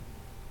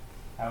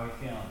How are we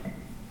feeling?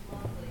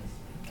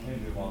 I'm going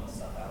to move all this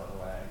stuff out of the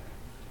way.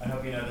 I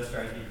hope you know this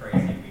drives me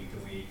crazy week to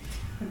week.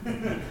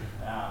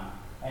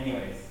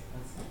 Anyways,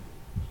 let's see.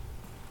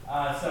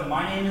 So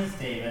my name is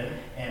David,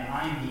 and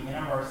I am the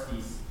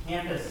InterVarsity's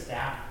Campus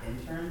Staff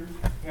Intern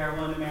here at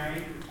William &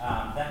 Mary.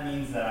 That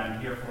means that I'm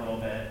here for a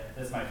little bit.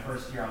 This is my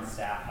first year on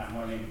staff, and I'm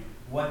wondering,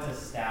 what does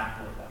staff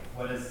look like?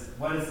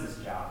 What is this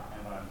job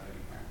and what I'm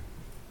doing here?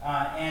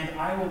 And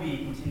I will be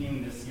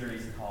continuing this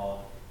series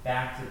called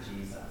Back to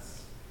Jesus.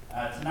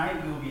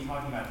 Tonight we will be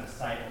talking about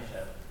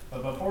discipleship.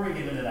 But before we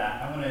get into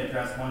that, I want to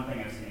address one thing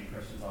I've seen in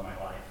Christians all my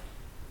life.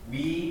 We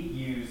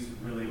use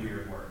really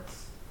weird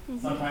words,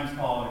 sometimes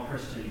called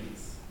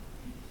Christianese.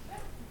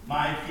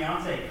 My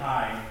fiance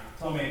Kai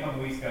told me a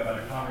couple weeks ago about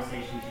a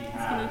conversation she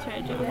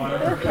had with one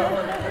of her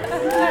coworkers.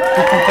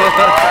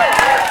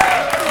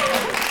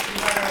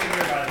 She's not over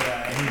here, by the way.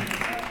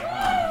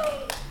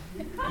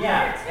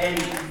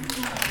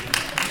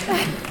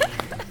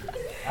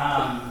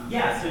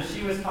 So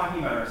she was talking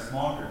about our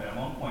small group, and at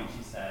one point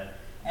she said,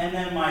 and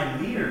then my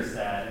leader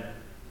said,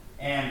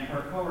 and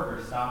her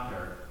coworker stopped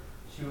her.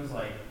 She was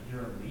like,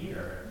 "You're a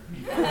leader?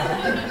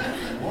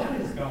 What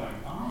is going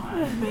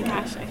on? Oh my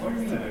gosh, what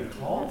are you in a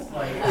cult?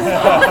 Like,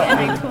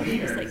 and I told her,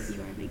 just like,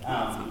 you are making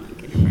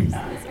it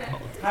sound like you're a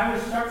cult. I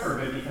was struck for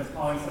a bit because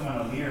calling someone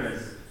a leader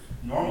is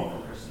normal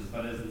for Christians,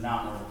 but it is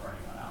not normal for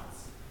anyone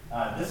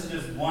else. This is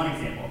just one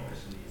example of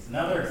Christianese.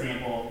 Another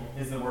example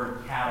is the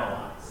word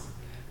catalyze.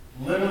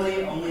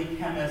 Literally, only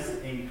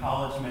chemists and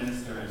college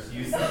ministers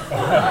use this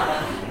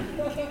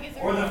word.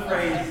 Or the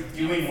phrase,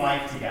 doing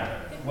life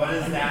together. What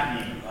does that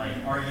mean?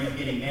 Like, are you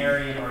getting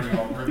married? Are you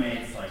all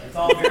roommates? Like, it's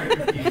all very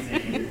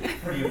confusing,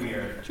 pretty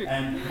weird. True.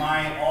 And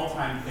my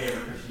all-time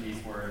favorite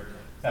Christianese word,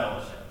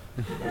 fellowship.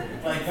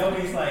 Like,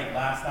 nobody's like,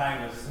 last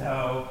night was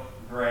so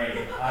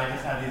great. I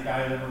just had these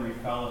guys over me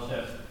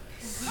fellowship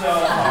so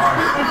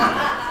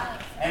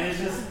hard. And it's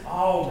just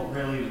all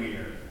really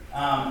weird.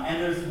 And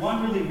there's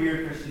one really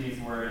weird Christianese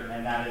word,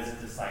 and that is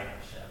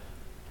discipleship.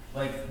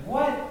 Like,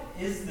 what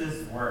is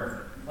this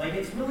word? Like,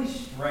 it's really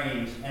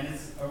strange, and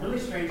it's a really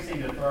strange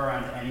thing to throw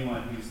around to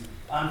anyone who's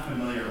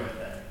unfamiliar with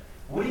it.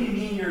 What do you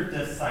mean you're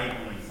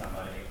discipling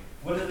somebody?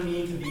 What does it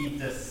mean to be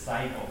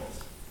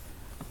disciples?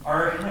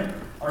 Are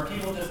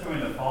people just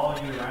going to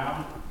follow you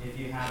around if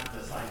you have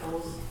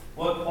disciples?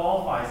 What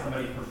qualifies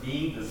somebody for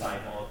being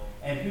discipled,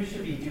 and who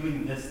should be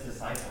doing this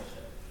discipleship?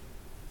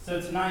 So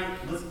tonight,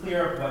 let's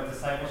clear up what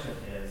discipleship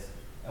is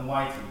and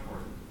why it's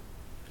important.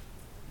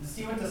 To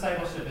see what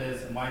discipleship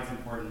is and why it's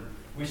important,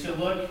 we should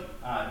look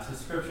to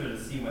Scripture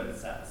to see what it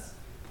says.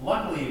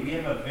 Luckily, we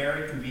have a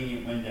very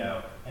convenient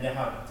window into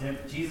how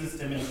Jesus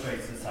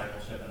demonstrates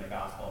discipleship in the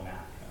Gospel of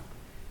Matthew.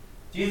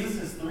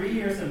 Jesus' 3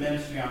 years of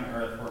ministry on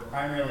earth were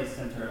primarily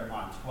centered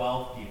on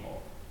 12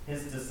 people,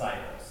 his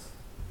disciples.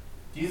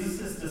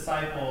 Jesus'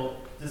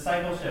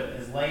 discipleship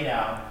is laid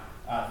out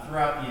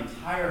throughout the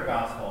entire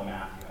Gospel of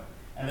Matthew.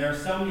 And there are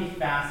so many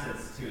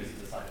facets to his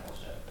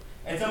discipleship.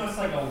 It's almost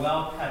like a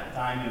well-cut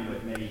diamond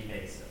with many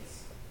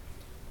faces.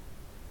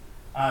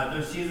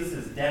 There's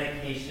Jesus'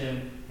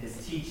 dedication,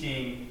 his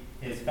teaching,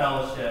 his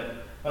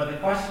fellowship. But the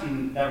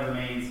question that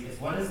remains is,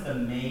 what is the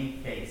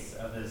main face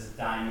of this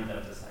diamond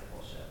of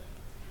discipleship?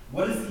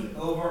 What is the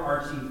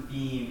overarching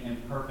theme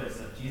and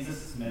purpose of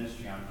Jesus'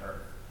 ministry on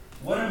earth?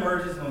 What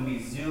emerges when we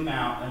zoom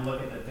out and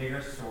look at the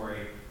bigger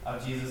story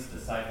of Jesus'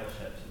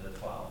 discipleship to the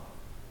 12?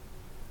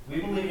 We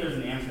believe there's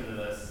an answer to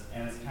this,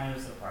 and it's kind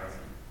of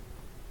surprising.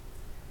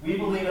 We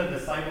believe that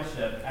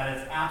discipleship, at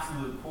its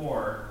absolute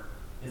core,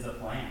 is a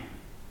plan.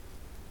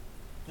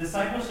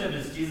 Discipleship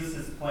is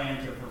Jesus'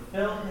 plan to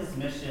fulfill his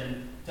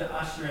mission to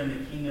usher in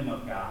the kingdom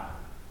of God.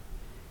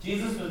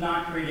 Jesus was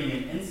not creating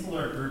an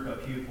insular group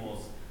of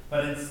pupils,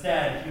 but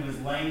instead he was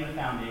laying the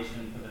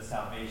foundation for the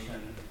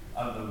salvation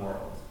of the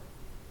world.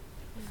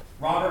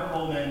 Robert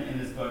Coleman, in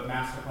his book,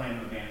 Master Plan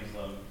of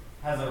Evangelism,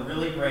 has a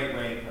really great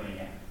way of putting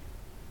it.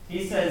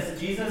 He says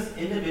Jesus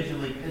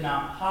individually could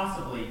not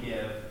possibly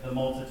give the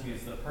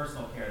multitudes the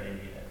personal care they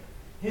needed.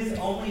 His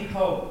only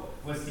hope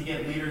was to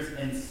get leaders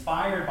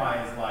inspired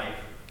by his life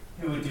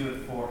who would do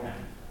it for him.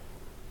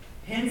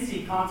 Hence,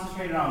 he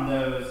concentrated on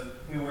those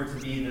who were to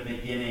be the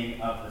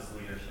beginning of this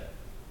leadership.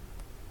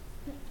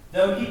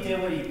 Though he did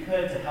what he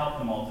could to help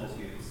the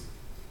multitudes,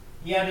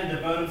 he had to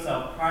devote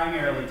himself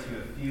primarily to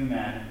a few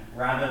men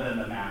rather than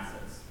the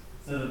masses,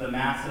 so that the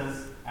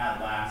masses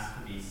at last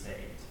could be saved.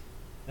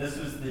 This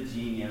was the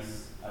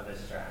genius of his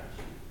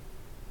strategy.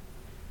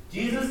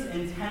 Jesus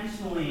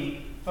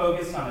intentionally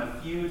focused on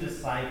a few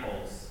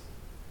disciples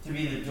to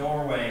be the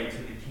doorway to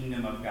the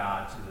kingdom of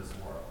God to this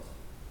world.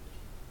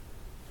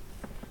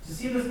 To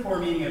see this core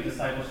meaning of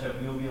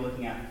discipleship, we will be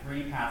looking at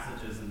 3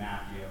 passages in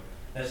Matthew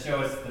that show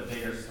us the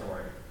bigger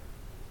story.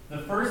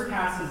 The first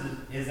passage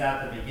is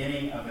at the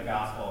beginning of the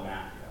Gospel of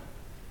Matthew.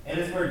 It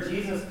is where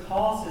Jesus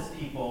calls his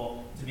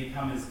people to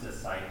become his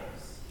disciples.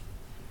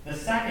 The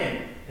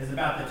second is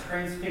about the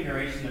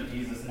transfiguration of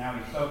Jesus and how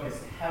he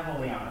focused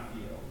heavily on a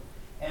few.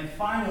 And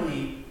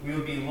finally, we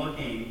will be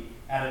looking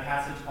at a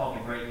passage called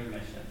the Great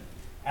Commission,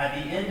 At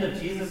the end of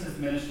Jesus'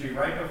 ministry,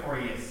 right before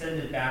he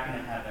ascended back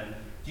into heaven,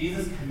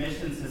 Jesus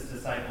commissions his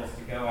disciples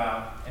to go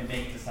out and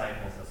make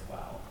disciples as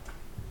well.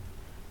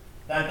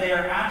 That they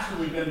are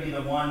actually going to be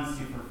the ones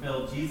to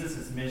fulfill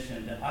Jesus'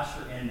 mission to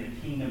usher in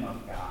the kingdom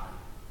of God.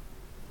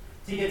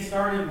 To get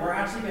started, we're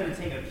actually going to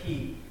take a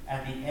peek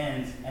at the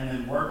end and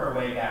then work our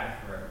way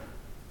back through.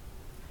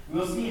 We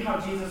will see how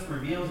Jesus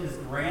revealed his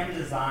grand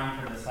design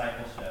for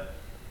discipleship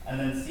and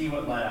then see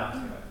what led up to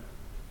it.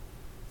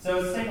 So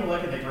let's take a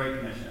look at the Great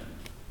Commission.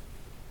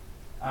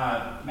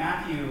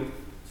 Matthew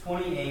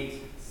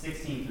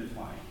 28:16 through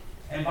 20.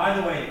 And by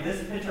the way,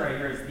 this picture right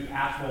here is the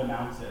actual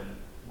mountain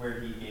where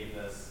he gave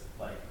this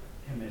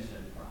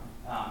commission from.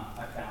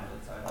 I found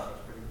it, so I thought it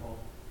was pretty cool.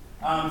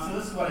 So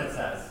this is what it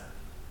says.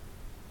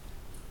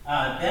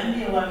 Then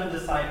the 11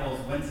 disciples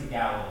went to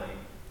Galilee,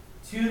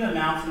 to the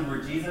mountain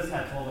where Jesus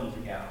had told them to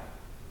go.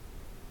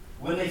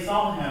 When they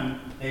saw him,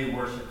 they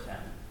worshipped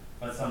him,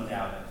 but some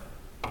doubted.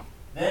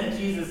 Then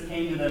Jesus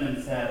came to them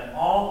and said,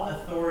 "All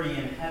authority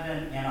in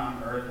heaven and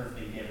on earth has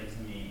been given to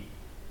me.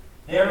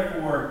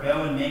 Therefore,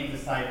 go and make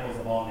disciples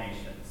of all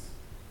nations,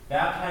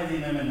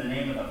 baptizing them in the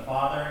name of the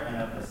Father and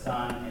of the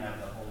Son and of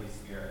the Holy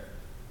Spirit,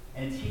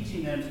 and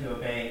teaching them to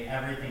obey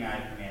everything I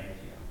have commanded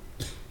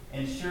you.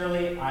 And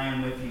surely I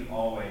am with you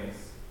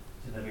always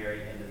to the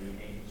very end of the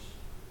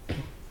age."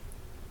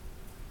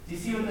 Do you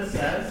see what this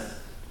says?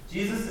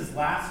 Jesus'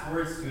 last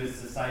words to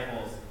his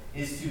disciples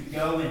is to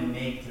go and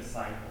make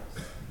disciples.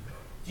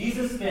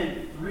 Jesus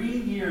spent 3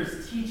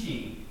 years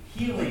teaching,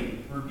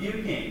 healing,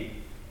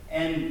 rebuking,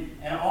 and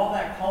all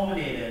that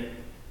culminated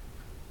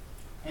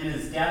in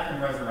his death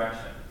and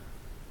resurrection.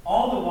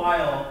 All the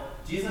while,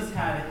 Jesus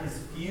had his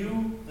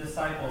few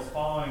disciples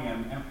following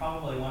him and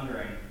probably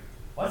wondering,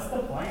 what's the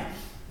plan?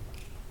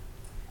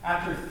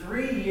 After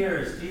 3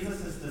 years,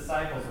 Jesus'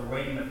 disciples were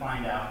waiting to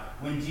find out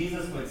when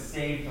Jesus would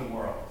save the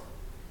world.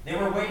 They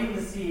were waiting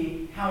to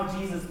see how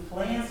Jesus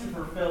plans to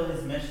fulfill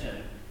his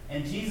mission.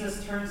 And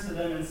Jesus turns to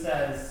them and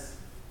says,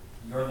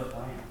 "You're the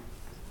plan."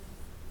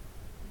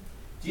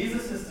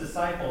 Jesus'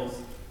 disciples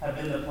have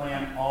been the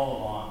plan all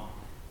along.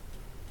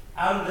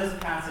 Out of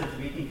this passage,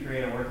 we can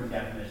create a working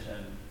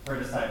definition for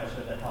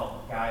discipleship that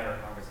help guide our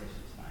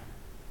conversation tonight.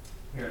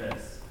 Here it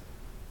is.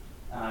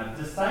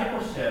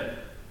 Discipleship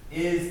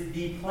is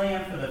the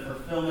plan for the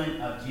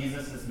fulfillment of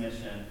Jesus'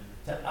 mission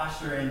to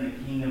usher in the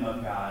kingdom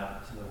of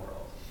God to the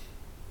world.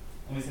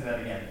 Let me say that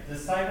again.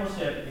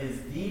 Discipleship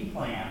is the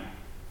plan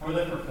for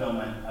the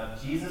fulfillment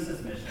of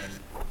Jesus' mission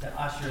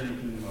to usher in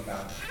the kingdom of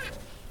God to the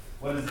world.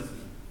 What does this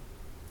mean?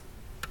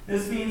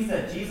 This means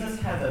that Jesus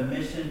has a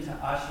mission to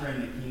usher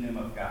in the kingdom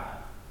of God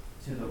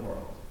to the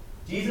world.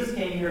 Jesus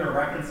came here to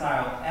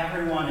reconcile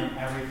everyone and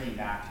everything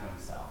back to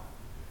himself.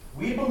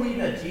 We believe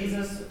that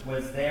Jesus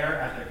was there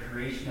at the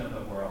creation of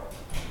the world.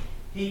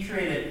 He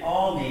created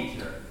all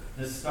nature,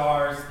 the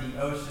stars,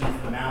 the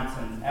oceans, the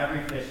mountains,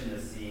 every fish in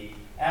the sea,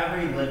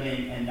 every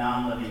living and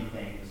non-living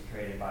thing was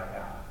created by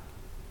God.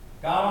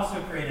 God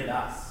also created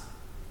us,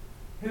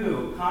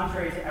 who,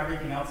 contrary to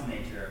everything else in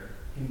nature,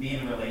 can be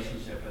in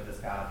relationship with this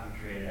God who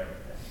created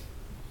everything.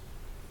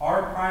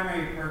 Our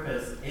primary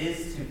purpose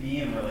is to be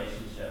in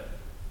relationship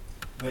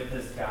with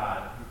this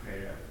God who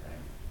created everything,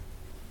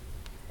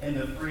 in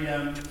the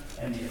freedom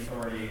and the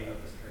authority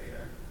of this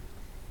Creator.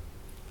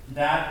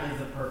 That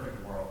is a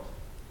perfect world,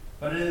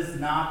 but it is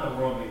not the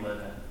world we live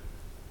in.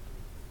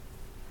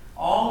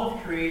 All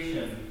of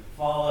creation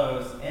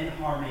follows in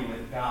harmony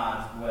with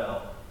God's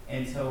will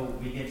until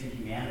we get to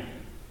humanity.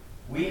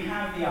 We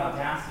have the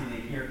audacity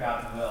to hear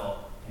God's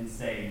will and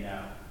say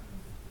no.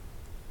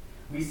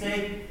 We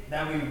say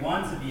that we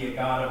want to be a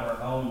God of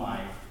our own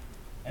life,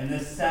 and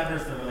this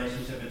severs the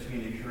relationship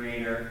between the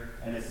Creator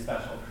and his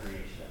special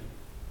creation.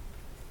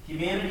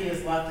 Humanity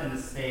is left in a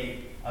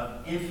state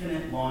of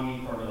infinite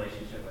longing for a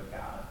relationship with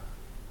God,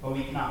 but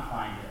we cannot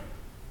find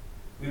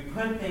it. We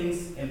put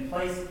things in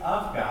place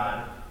of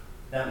God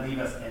that leave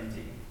us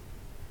empty.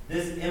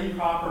 This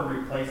improper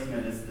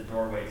replacement is the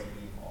doorway to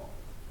evil.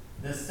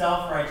 This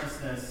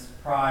self-righteousness,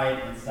 pride,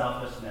 and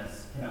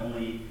selfishness can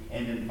only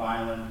end in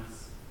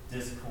violence,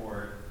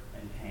 discord,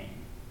 and pain.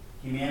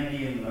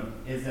 Humanity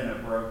is in a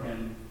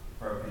broken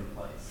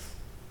place.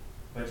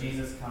 But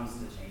Jesus comes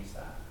to change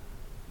that.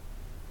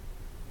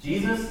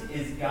 Jesus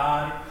is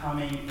God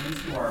coming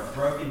into our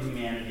broken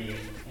humanity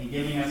and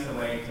giving us a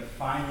way to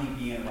finally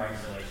be in right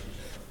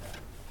relationship with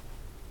him.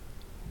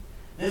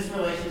 This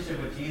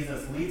relationship with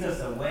Jesus leads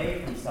us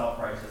away from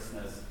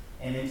self-righteousness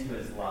and into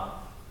his love.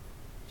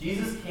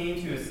 Jesus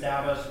came to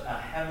establish a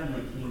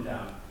heavenly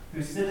kingdom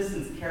whose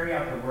citizens carry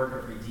out the work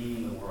of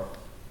redeeming the world.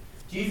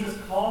 Jesus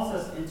calls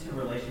us into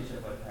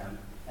relationship with him,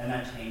 and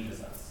that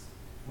changes us.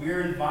 We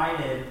are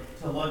invited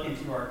to look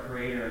into our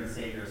Creator and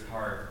Savior's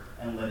heart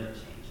and let it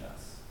change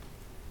us.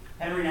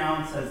 Henry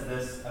Nouwen says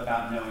this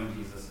about knowing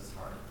Jesus'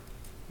 heart.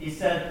 He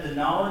said, "The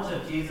knowledge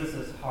of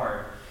Jesus'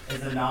 heart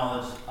is the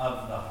knowledge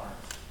of the heart."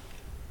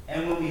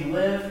 And when we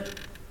live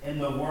in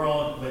the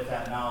world with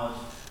that knowledge,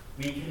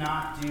 we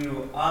cannot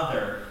do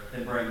other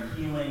than bring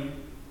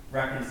healing,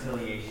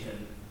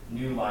 reconciliation,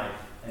 new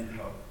life, and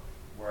hope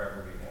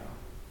wherever we go.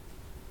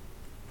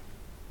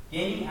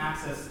 Gaining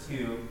access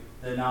to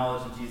the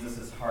knowledge of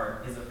Jesus'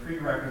 heart is a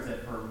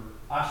prerequisite for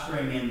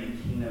ushering in the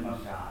kingdom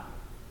of God.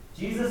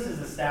 Jesus is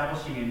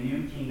establishing a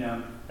new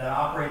kingdom that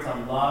operates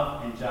on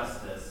love and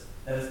justice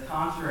that is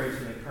contrary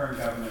to the current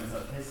governments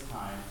of his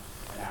time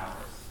and ours.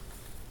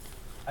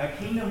 A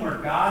kingdom where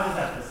God is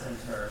at the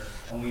center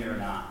and we are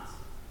not.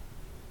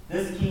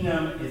 This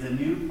kingdom is a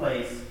new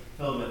place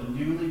filled with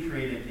newly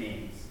created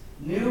beings,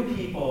 new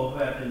people who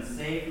have been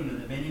saved from the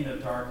dominion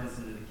of darkness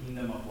into the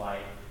kingdom of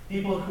light,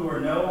 people who are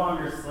no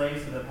longer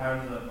slaves to the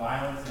patterns of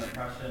violence and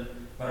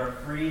oppression, but are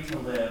free to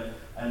live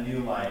a new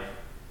life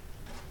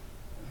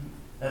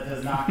that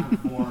does not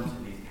conform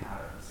to these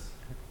patterns.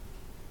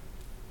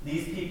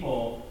 These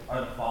people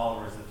are the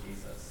followers of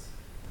Jesus,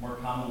 more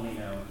commonly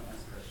known as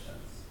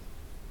Christians.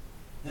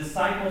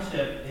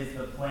 Discipleship is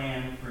the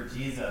plan for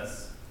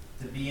Jesus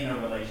to be in a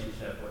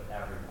relationship with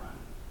everyone,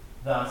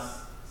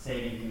 thus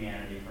saving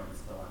humanity from its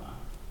dilemma.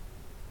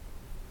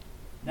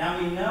 Now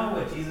we know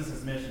what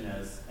Jesus' mission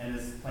is and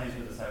his plans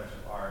for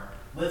discipleship are.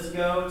 Let's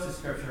go to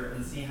Scripture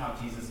and see how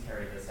Jesus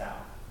carried this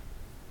out.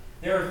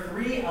 There are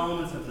three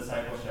elements of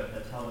discipleship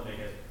that tell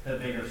the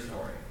bigger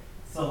story: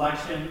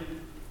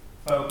 selection,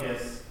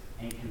 focus,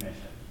 and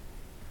commission.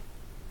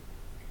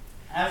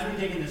 As we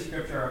dig into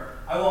Scripture,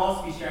 I will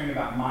also be sharing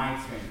about my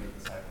experience with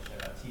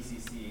discipleship at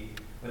TCC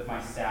with my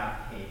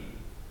staff, Katie.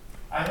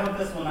 I hope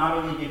this will not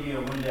only give you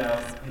a window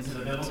into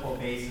the biblical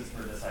basis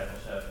for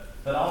discipleship,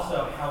 but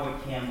also how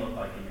it can look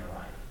like in your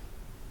life.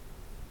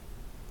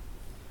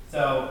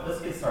 So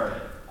let's get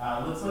started.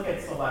 Let's look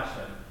at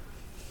selection.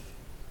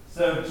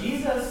 So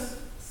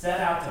Jesus set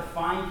out to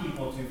find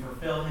people to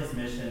fulfill his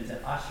mission to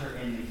usher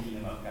in the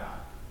kingdom of God.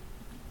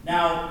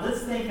 Now,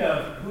 let's think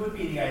of who would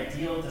be the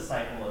ideal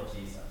disciple of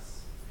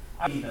Jesus.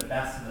 I'd be the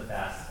best of the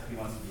best if he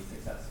wants to be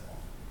successful.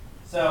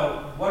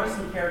 So what are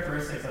some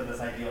characteristics of this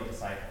ideal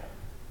disciple?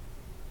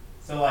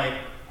 So do we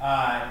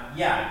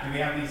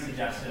have any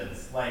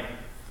suggestions?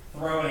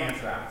 Throw an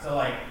answer out. So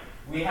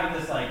we have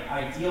this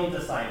ideal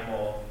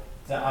disciple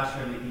to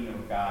usher in the kingdom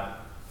of God.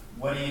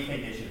 What do you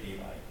think they should be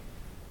like?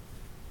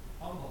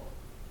 Humble.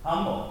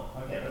 Humble.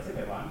 Okay, that's a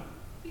good one.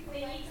 People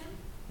like them.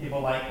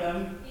 People like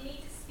them. They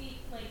need to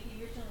speak the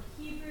original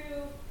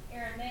Hebrew,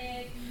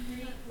 Aramaic,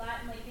 Greek,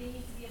 Latin. They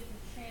need to be able to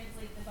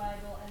translate the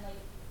Bible and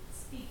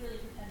speak really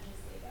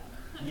pretentiously about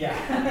it.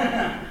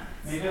 Yeah.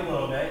 Maybe a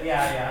little bit.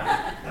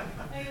 Yeah.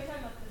 No, you're talking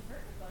about the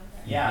perfect one,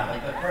 right? Yeah,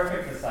 the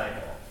perfect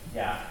disciple.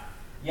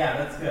 Yeah,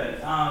 that's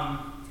good.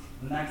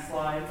 Next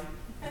slide.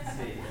 Let's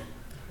see.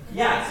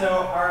 Yeah, so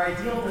our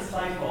ideal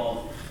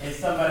disciple is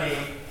somebody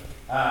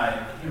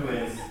who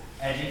is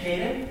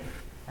educated,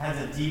 has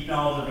a deep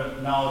knowledge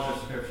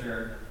of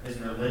Scripture, is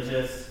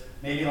religious,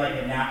 maybe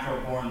a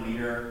natural-born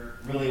leader,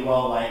 really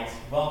well-liked,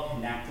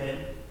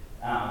 well-connected.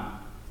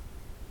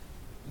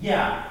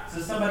 So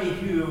somebody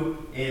who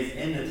is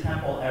in the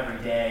temple every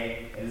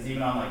day and is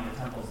even on the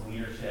temple's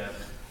leadership.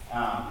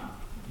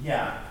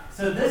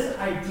 So this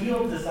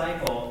ideal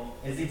disciple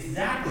is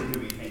exactly who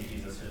we think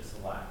Jesus should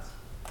select.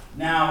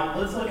 Now,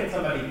 let's look at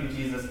somebody who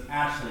Jesus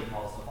actually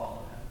calls to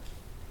follow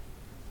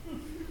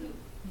him.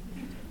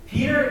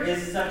 Peter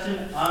is such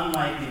an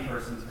unlikely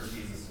person for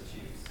Jesus to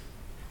choose.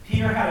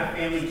 Peter had a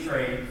family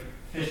trade,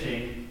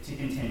 fishing, to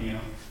continue.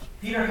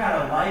 Peter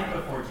had a life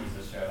before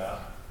Jesus showed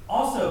up.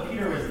 Also,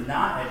 Peter was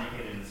not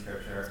educated in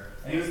Scripture,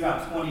 and he was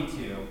about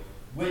 22,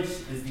 which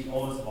is the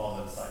oldest of all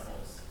the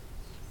disciples.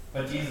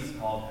 But Jesus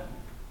called him.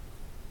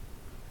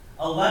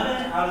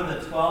 11 out of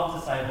the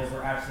 12 disciples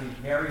were actually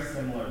very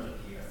similar to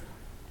Peter.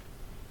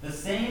 The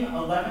same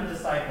 11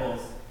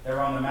 disciples that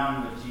were on the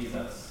mountain with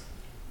Jesus.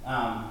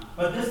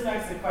 But this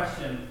begs the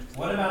question,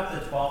 what about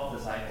the 12th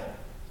disciple?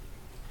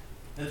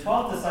 The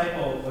 12th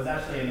disciple was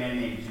actually a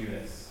man named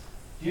Judas.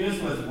 Judas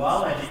was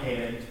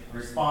well-educated,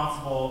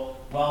 responsible,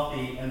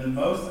 wealthy, and the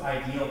most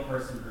ideal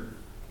person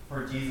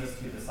for Jesus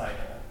to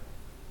disciple.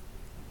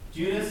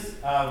 Judas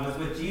was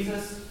with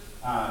Jesus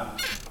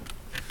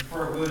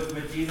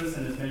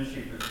in his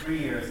ministry for 3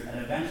 years, and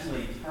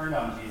eventually turned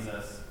on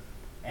Jesus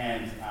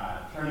and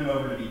turned him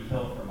over to be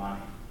killed for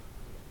money.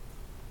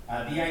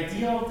 The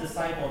ideal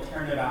disciple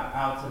turned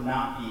out to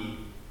not be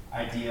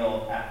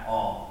ideal at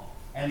all,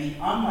 and the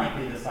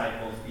unlikely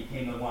disciples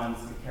became the ones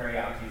to carry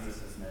out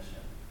Jesus'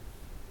 mission.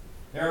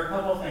 There are a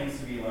couple things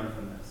to be learned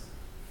from this.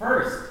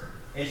 First,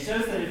 it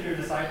shows that if you're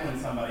discipling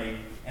somebody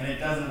and it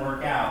doesn't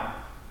work out,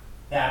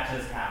 that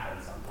just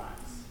happens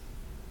sometimes.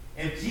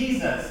 If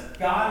Jesus,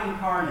 God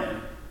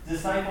incarnate,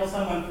 discipled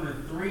someone for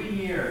 3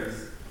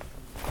 years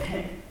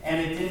and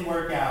it didn't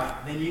work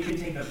out, then you can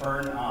take the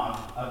burden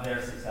off of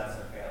their success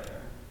or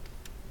failure.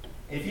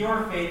 If you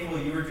are faithful,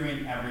 you are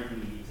doing everything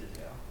you need to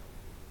do.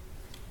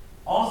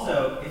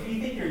 Also, if you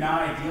think you're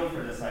not ideal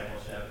for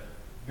discipleship,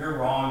 you're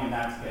wrong, and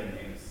that's good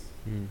news.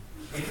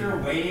 If you're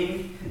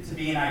waiting to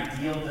be an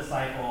ideal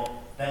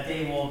disciple, that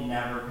day will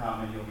never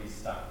come and you'll be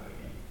stuck waiting.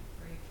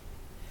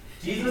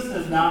 Jesus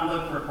does not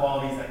look for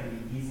qualities that can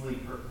be easily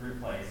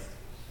replaced,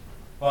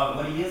 but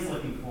what he is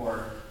looking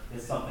for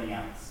is something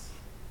else.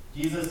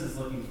 Jesus is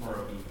looking for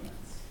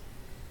obedience.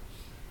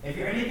 If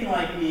you're anything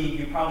like me,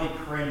 you probably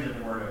cringe at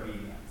the word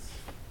obedience.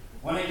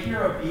 When I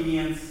hear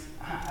obedience,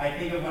 I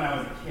think of when I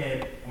was a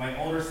kid and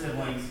my older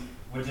siblings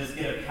would just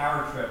get a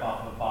power trip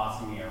off of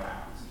bossing me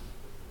around.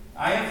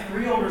 I have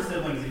 3 older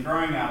siblings, and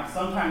growing up,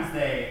 sometimes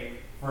they,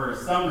 for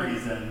some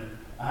reason,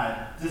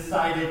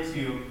 decided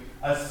to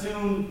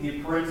assume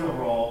the parental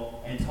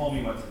role and told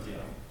me what to do.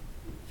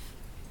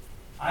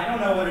 I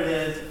don't know what it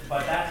is,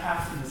 but that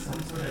taps into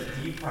some sort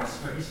of deep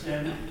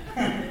frustration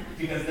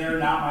because they're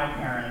not my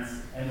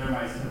parents and they're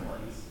my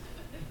siblings.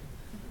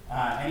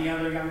 Any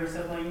other younger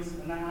siblings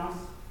in the house?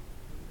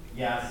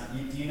 Yes.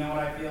 Do you know what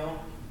I feel?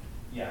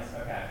 Yes,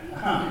 okay.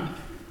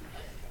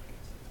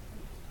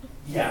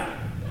 Yeah.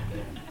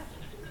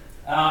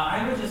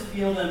 I would just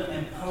feel them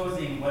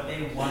imposing what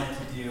they wanted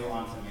to do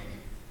onto me.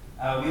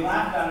 We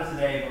laugh about it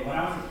today, but when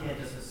I was a kid,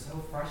 this was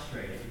so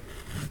frustrating.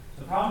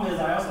 The problem is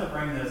I also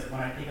bring this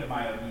when I think of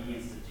my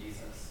obedience to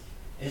Jesus.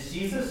 Is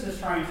Jesus just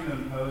trying to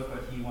impose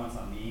what he wants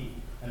on me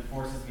and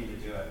forces me to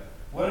do it?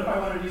 What if I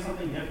want to do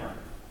something different?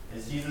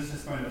 Is Jesus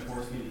just going to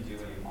force me to do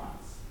what he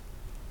wants?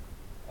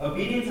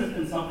 Obedience has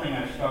been something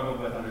I've struggled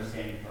with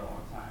understanding for a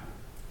long time.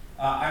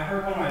 I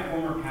heard one of my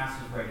former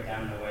pastors break it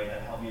down in a way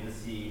that helped me to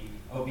see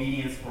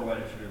obedience for what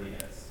it truly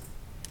is.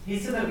 He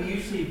said that we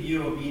usually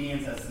view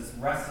obedience as this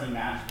wrestling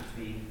match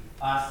between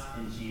us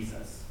and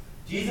Jesus.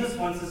 Jesus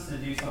wants us to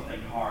do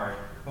something hard,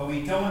 but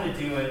we don't want to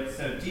do it,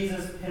 so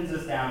Jesus pins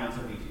us down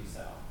until we do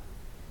so.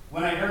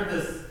 When I heard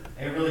this,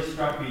 it really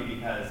struck me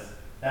because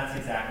that's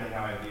exactly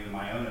how I view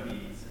my own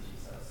obedience to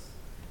Jesus.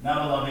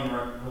 Not a loving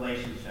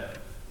relationship,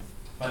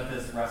 but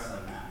this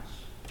wrestling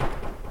match.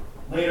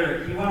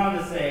 Later, he went on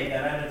to say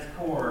that at its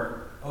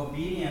core,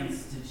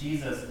 obedience to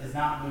Jesus is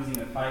not losing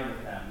a fight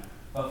with him,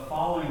 but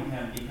following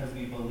him because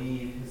we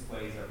believe his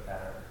ways are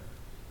better.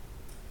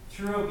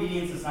 True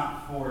obedience is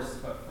not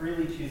forced, but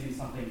freely choosing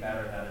something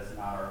better that is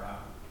not our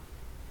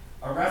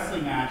own. A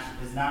wrestling match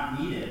is not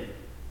needed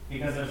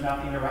because there's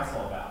nothing to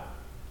wrestle about.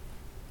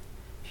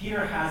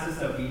 Peter has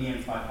this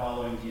obedience by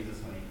following Jesus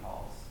when he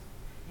calls.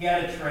 He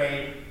had a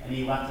trade, and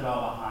he left it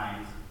all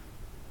behind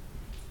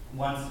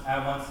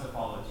at once to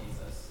follow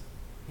Jesus.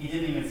 He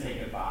didn't even say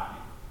goodbye,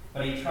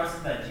 but he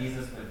trusted that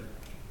Jesus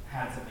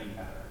had something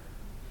better.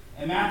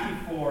 In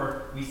Matthew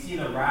 4, we see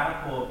the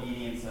radical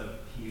obedience of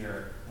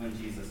Peter when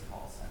Jesus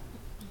calls him.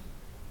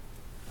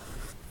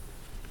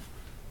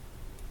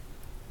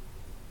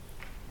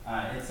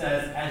 It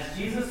says, as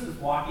Jesus was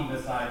walking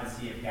beside the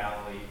Sea of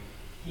Galilee,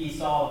 he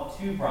saw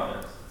 2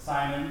 brothers,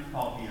 Simon,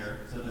 called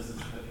Peter, so this is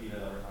the Peter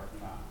that we're talking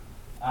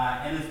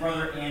about, and his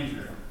brother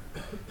Andrew.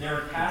 They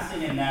were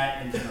casting a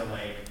net into the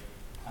lake,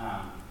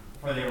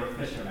 for they were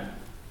fishermen.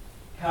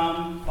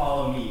 Come,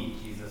 follow me,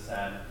 Jesus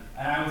said,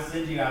 and I will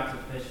send you out to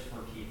fish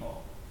for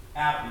people.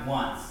 At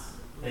once,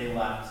 they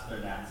left their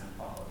nets and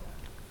followed him.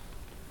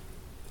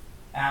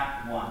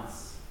 At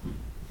once.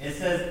 It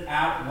says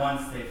at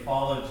once they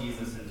followed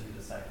Jesus into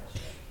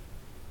discipleship.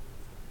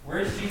 Where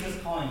is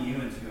Jesus calling you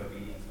into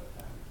obedience with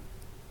him?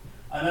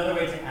 Another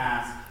way to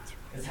ask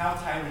is, how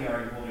tightly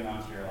are you holding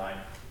on to your life?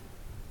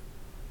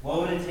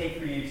 What would it take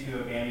for you to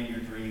abandon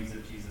your dreams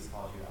if Jesus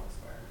calls you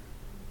elsewhere?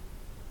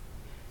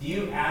 Do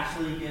you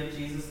actually give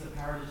Jesus the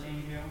power to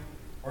change you?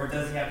 Or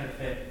does he have to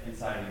fit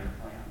inside of your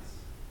plans?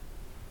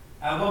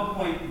 At what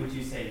point would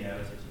you say no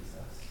to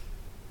Jesus?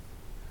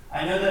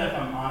 I know that if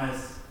I'm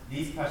honest,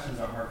 these questions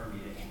are hard for me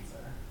to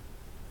answer.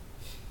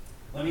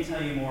 Let me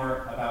tell you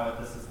more about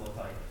what this has looked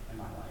like in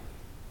my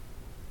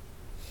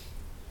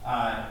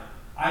life.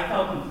 I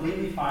felt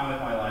completely fine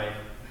with my life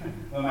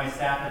when my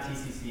staff at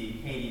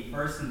TCC, Katie,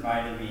 first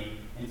invited me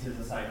into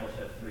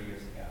discipleship 3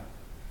 years ago.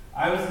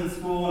 I was in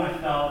school and I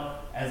felt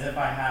as if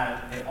I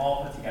had it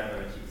all put together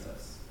with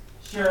Jesus.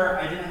 Sure,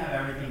 I didn't have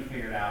everything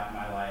figured out in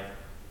my life,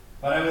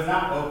 but I was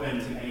not open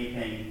to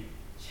anything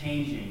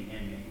changing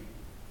in me.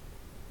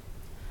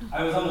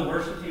 I was on the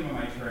worship team of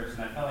my church,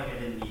 and I felt like I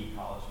didn't need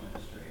college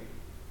ministry.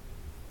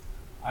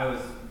 I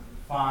was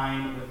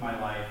fine with my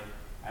life.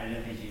 I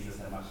didn't think Jesus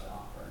had much to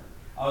offer.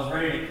 I was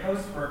ready to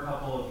coast for a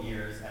couple of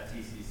years at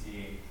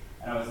TCC,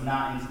 and I was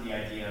not into the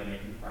idea of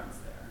making friends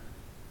there.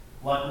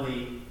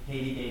 Luckily,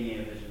 Katie gave me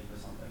a vision for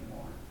something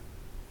more.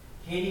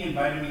 Katie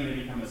invited me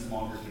to become a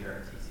small group leader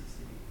at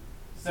TCC.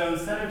 So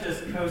instead of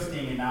just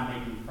coasting and not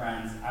making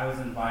friends, I was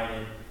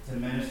invited to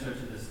minister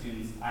to the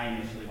students I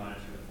initially wanted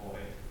to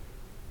avoid.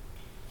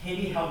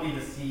 Katie helped me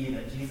to see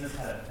that Jesus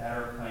had a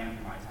better plan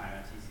for my time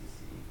at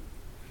TCC.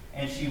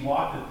 And she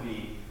walked with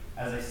me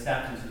as I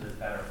stepped into this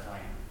better plan.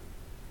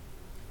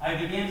 I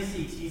began to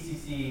see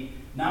TCC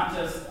not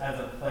just as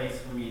a place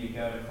for me to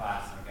go to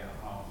class and go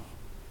home,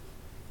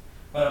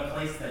 but a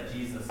place that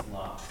Jesus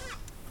loves.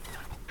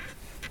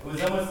 It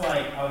was almost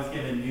like I was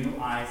given new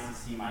eyes to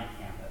see my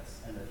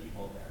campus and the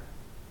people there.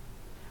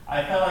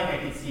 I felt like I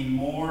could see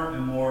more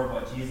and more of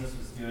what Jesus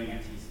was doing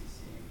at TCC.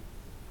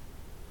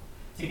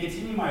 To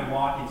continue my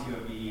walk into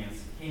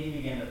obedience, Katie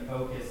began to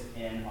focus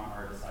in on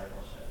our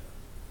discipleship.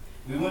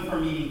 We went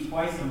from meeting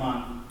twice a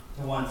month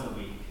to once a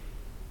week.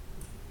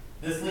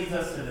 This leads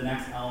us to the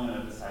next element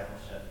of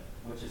discipleship,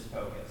 which is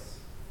focus.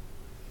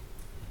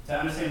 To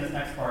understand this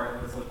next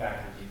part, let's look back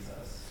to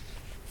Jesus.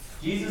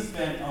 Jesus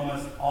spent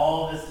almost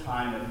all of his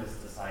time with his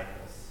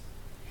disciples.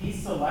 He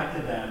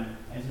selected them,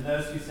 and to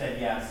those who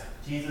said yes,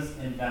 Jesus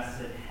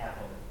invested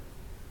heavily.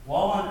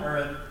 While on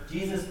earth,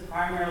 Jesus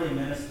primarily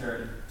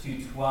ministered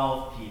to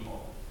 12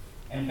 people,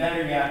 and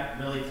better yet,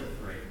 really to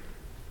 3.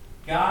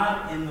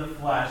 God in the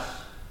flesh,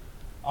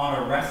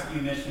 on a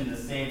rescue mission to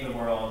save the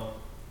world,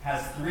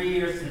 has 3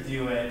 years to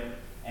do it,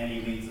 and he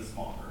leads a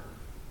small group.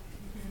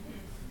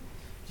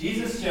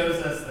 Jesus shows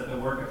us that the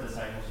work of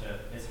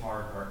discipleship is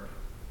hard work.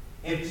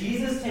 If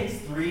Jesus takes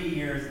 3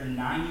 years and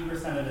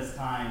 90% of his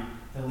time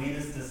to lead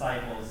his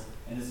disciples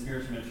into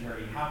spiritual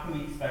maturity, how can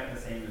we expect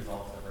the same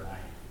results overnight?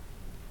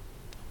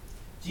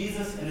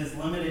 Jesus, in his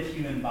limited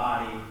human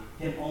body,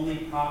 can only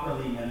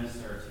properly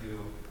minister to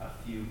a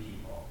few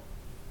people.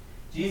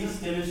 Jesus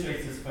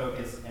demonstrates his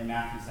focus in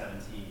Matthew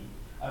 17,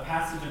 a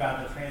passage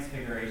about the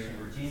transfiguration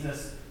where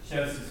Jesus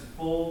shows his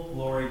full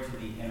glory to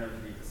the inner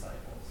 3 disciples.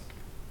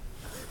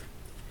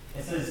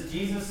 It says,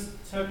 Jesus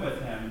took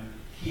with him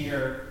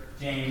Peter,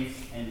 James,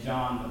 and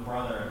John, the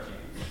brother of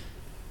James,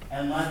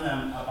 and led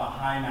them up a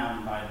high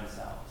mountain by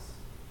themselves.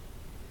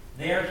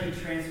 There he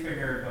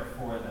transfigured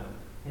before them.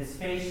 His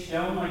face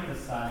shone like the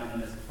sun,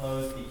 and his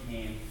clothes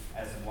became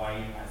as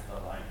white as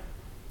the light.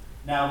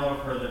 Now a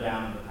little further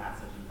down in the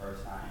passage in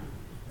verse 9.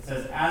 It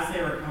says, as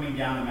they were coming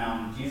down the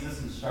mountain,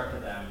 Jesus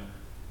instructed them,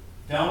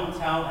 don't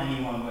tell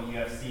anyone what you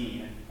have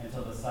seen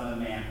until the Son of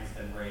Man has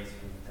been raised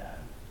from the dead.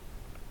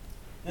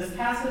 This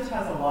passage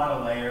has a lot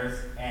of layers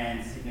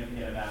and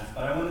significant events,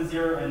 but I want to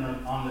zero in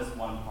on this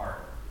one part.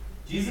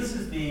 Jesus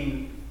is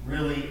being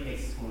really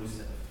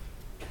exclusive.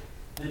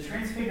 The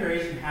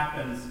transfiguration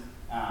happens,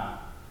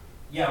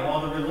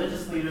 while the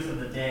religious leaders of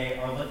the day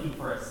are looking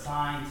for a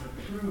sign to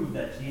prove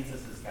that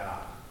Jesus is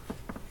God.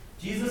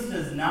 Jesus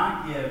does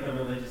not give the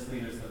religious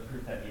leaders the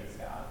proof that he is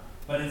God,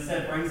 but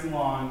instead brings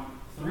along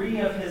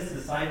 3 of his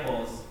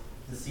disciples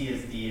to see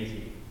his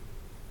deity.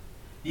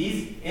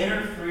 These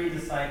inner 3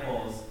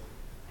 disciples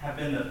have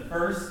been the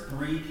first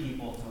 3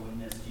 people to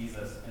witness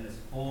Jesus in his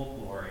full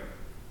glory,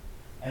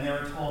 and they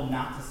were told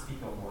not to speak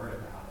a word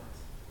about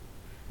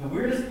it. The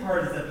weirdest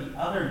part is that the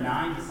other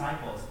 9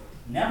 disciples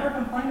never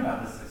complain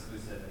about this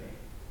exclusivity.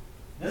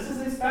 This is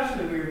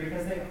especially weird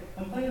because they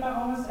complain about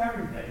almost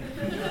everything.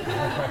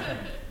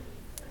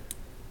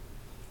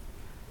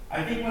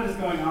 I think what is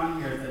going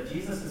on here is that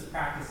Jesus is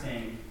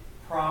practicing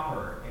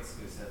proper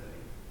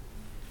exclusivity.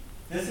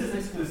 This is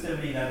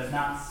exclusivity that is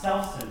not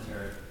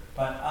self-centered,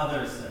 but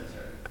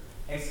other-centered.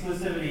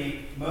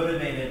 Exclusivity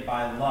motivated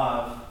by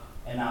love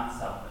and not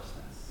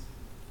selfishness.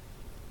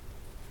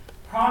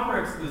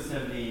 Proper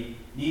exclusivity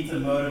needs a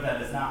motive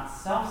that is not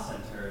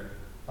self-centered,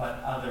 but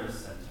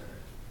others-centered.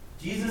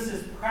 Jesus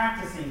is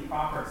practicing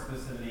proper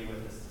exclusivity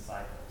with his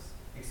disciples,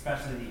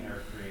 especially the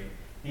inner 3,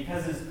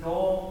 because his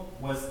goal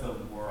was the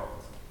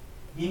world.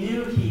 He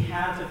knew he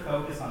had to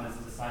focus on his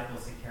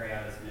disciples to carry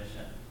out his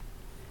mission.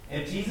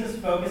 If Jesus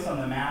focused on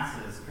the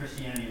masses,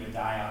 Christianity would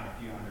die out in a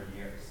few hundred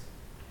years.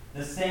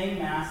 The same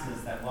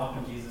masses that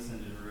welcomed Jesus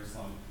into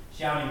Jerusalem,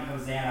 shouting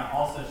Hosanna,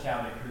 also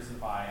shouted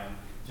crucify him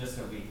just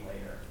a week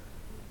later.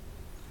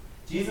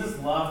 Jesus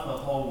loved the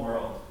whole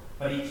world,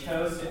 but he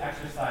chose to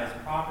exercise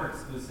proper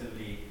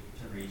exclusivity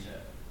to reach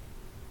it.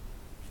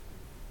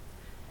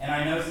 And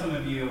I know some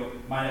of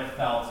you might have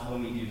felt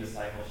when we do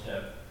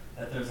discipleship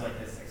that there's like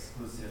this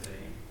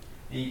exclusivity.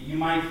 You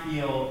might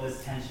feel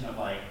this tension of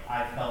like,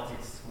 I felt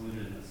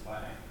excluded in this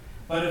way.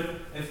 But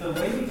if the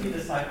way we do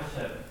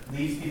discipleship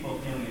leaves people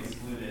feeling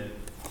excluded,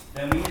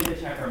 then we need to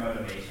check our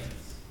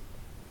motivations.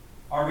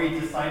 Are we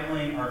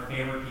discipling our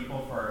favorite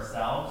people for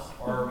ourselves,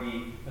 or are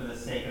we for the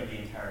sake of the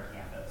entire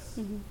campus?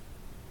 Mm-hmm.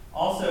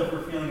 Also, if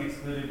we're feeling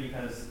excluded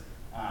because,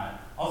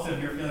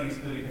 if you're feeling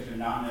excluded because you're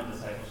not in a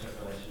discipleship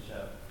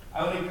relationship,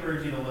 I would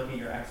encourage you to look at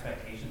your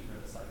expectations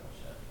for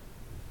discipleship.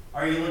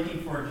 Are you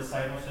looking for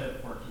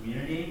discipleship for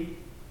community?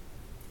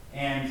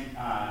 And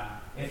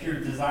if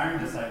you're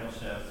desiring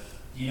discipleship,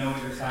 do you know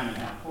what you're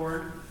signing up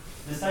for?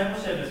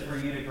 Discipleship is for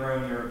you to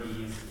grow in your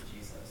obedience to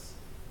Jesus.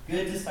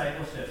 Good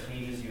discipleship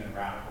changes you in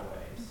radical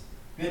ways.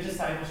 Good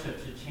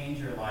discipleship should change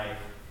your life,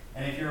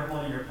 and if you're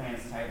holding your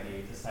plans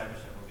tightly,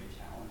 discipleship will be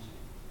challenging.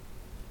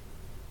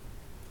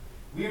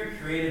 We are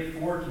created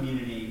for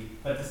community,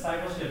 but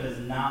discipleship is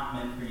not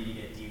meant for you to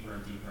get deeper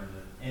and deeper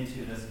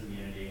into this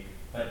community,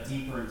 but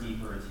deeper and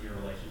deeper into your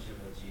relationship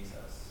with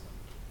Jesus.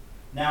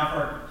 Now, if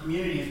our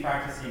community is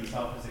practicing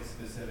selfless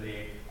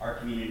exclusivity, our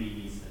community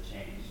needs to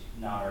change,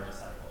 not our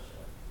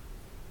discipleship.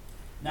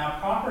 Now,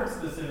 proper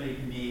exclusivity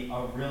can be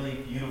a really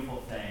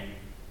beautiful thing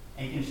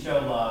and can show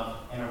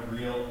love in a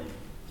real and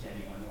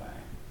genuine way.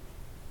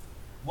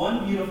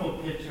 One beautiful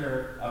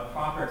picture of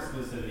proper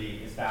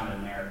exclusivity is found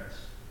in marriage.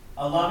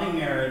 A loving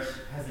marriage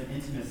has an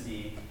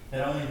intimacy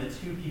that only the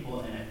 2 people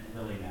in it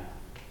really know.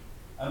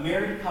 A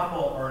married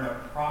couple are in a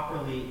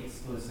properly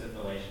exclusive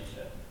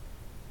relationship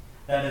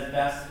that is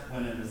best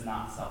when it is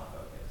not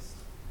self-focused,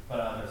 but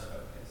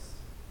others-focused.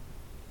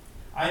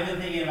 I've been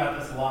thinking about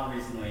this a lot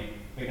recently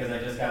because I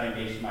just got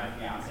engaged to my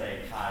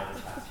fiance, Kai,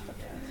 this past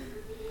weekend.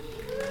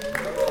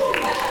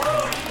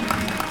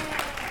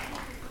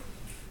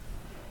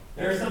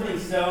 There's something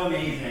so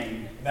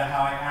amazing about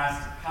how I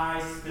asked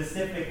Kai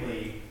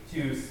specifically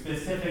to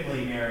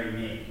specifically marry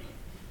me.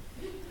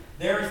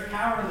 There is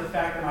power in the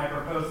fact that my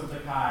proposal to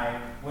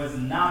Kai was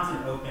not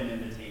an open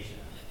invitation.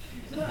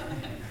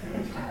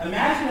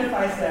 Imagine if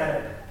I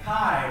said,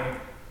 Kai,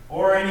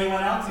 or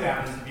anyone else who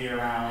happens to be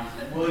around,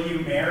 will you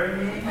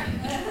marry me?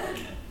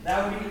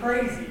 That would be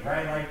crazy,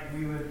 right? Like,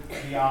 we would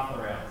be off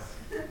the rails.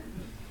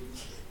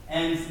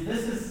 And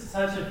this is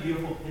such a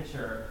beautiful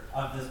picture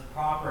of this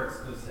proper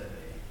exclusivity.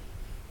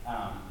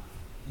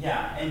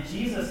 And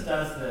Jesus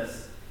does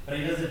this, but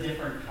he does a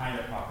different kind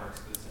of proper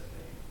exclusivity.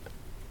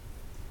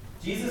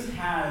 Jesus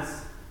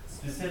has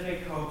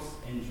specific hopes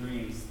and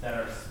dreams that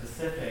are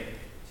specific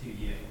to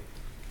you.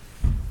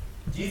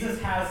 Jesus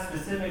has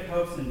specific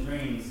hopes and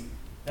dreams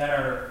that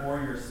are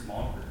for your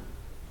small group.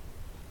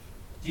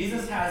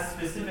 Jesus has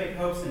specific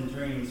hopes and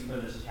dreams for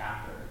this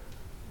chapter.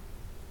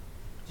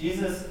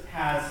 Jesus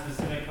has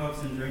specific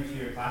hopes and dreams for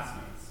your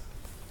classmates.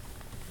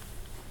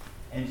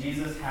 And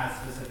Jesus has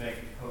specific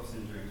hopes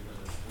and dreams for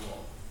the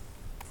school.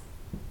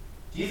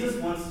 Jesus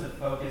wants to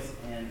focus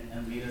in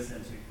and lead us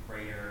into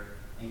greater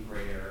and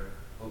greater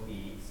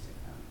obedience to him.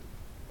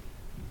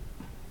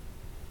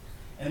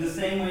 In the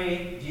same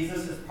way,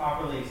 Jesus is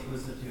properly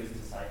exclusive to his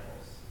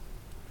disciples.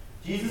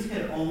 Jesus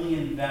could only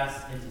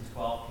invest into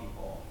 12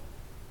 people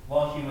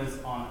while he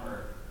was on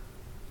earth.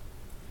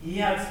 He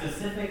had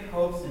specific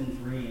hopes and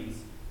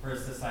dreams for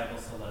his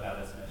disciples to live out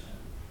his mission.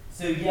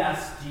 So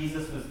yes,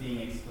 Jesus was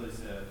being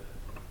exclusive,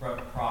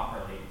 but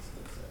properly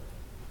exclusive.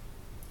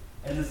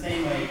 In the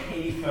same way,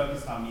 Katie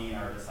focused on me in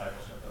our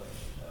discipleship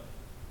relationship.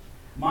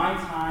 My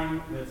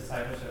time with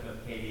discipleship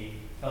with Katie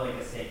felt like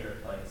a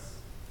sacred place.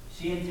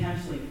 She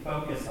intentionally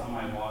focused on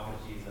my walk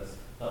with Jesus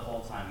the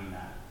whole time we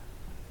met.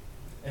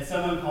 If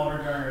someone called her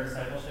during our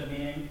discipleship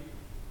meeting,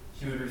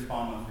 she would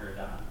respond once we were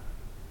done.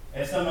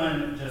 If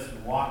someone just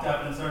walked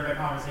up and started a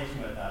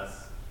conversation with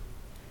us,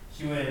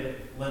 she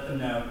would let them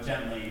know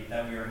gently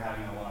that we were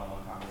having a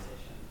one-on-one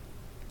conversation.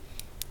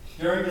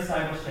 During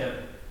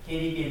discipleship,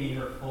 Katie gave me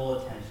her full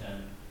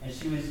attention, and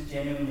she was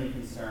genuinely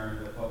concerned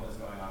with what was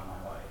going on in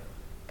my life.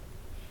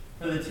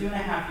 For the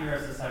 2.5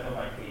 years discipled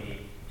by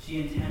Katie,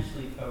 she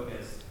intentionally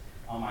focused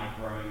on my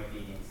growing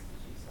obedience to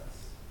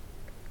Jesus.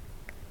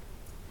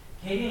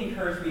 Katie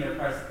encouraged me to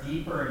press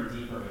deeper and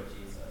deeper with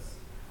Jesus.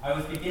 I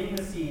was beginning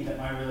to see that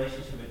my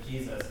relationship with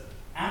Jesus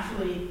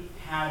actually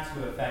had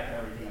to affect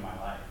everything in my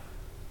life.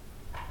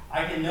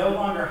 I could no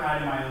longer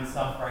hide in my own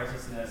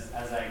self-righteousness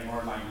as I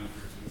ignored my need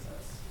for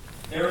Jesus.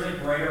 There was a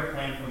greater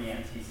plan for me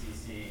at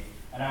TCC,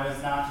 and I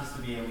was not just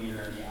to be a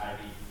leader in the IB.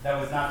 That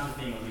was not just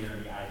being a leader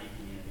in the IB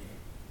community.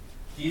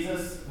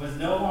 Jesus was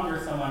no longer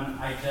someone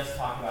I just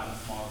talked about in a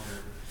small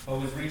group, but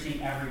was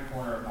reaching every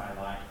corner of my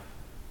life.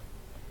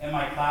 In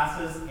my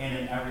classes and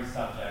in every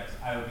subject,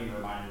 I would be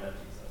reminded of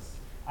Jesus.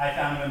 I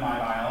found him in my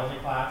biology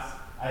class,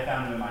 I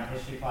found him in my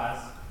history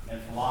class, in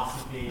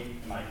philosophy,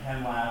 in my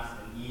chem labs,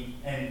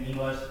 in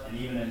English, and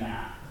even in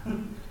math.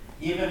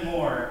 Even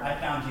more, I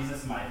found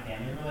Jesus in my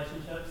family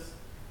relationships.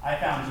 I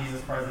found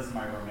Jesus' presence in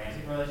my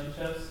romantic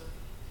relationships,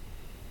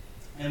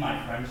 in my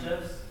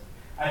friendships.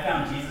 I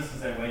found Jesus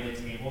as I waited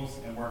tables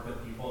and worked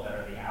with people that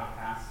are the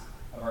outcasts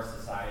of our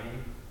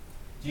society.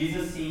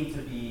 Jesus seemed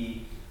to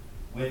be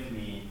with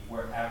me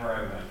wherever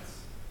I went,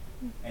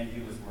 and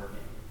he was working.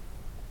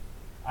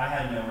 I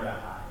had nowhere to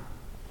hide.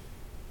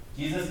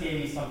 Jesus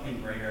gave me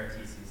something greater at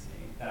TCC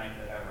than I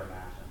could have ever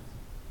imagined.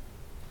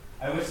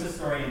 I wish the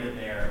story ended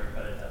there,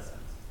 but it doesn't.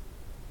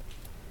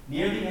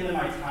 Near the end of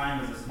my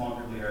time as a small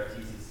group leader at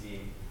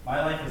TCC, my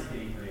life was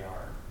getting pretty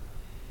hard.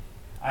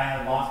 I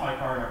had lost my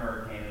car in a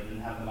hurricane and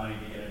didn't have the money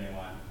to get a new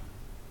one.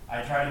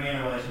 I tried to be in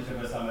a relationship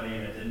with somebody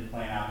and it didn't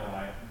pan out the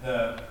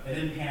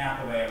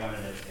way I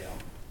wanted it to.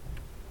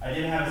 I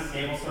didn't have a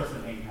stable source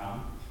of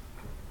income.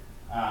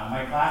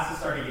 My classes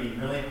started getting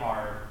really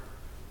hard,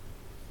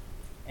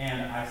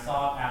 and I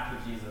sought after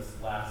Jesus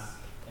less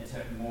and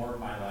took more of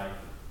my life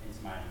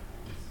into my own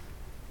hands.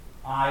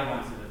 I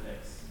wanted to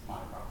fix my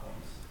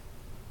problems,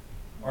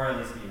 or at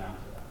least be numb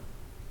to them.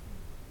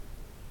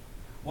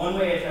 One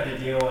way I try to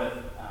deal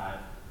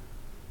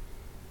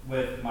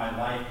with my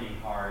life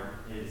being hard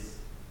is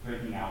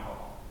drinking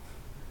alcohol.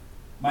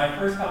 My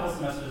first couple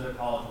semesters of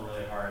college were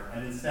really hard,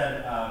 and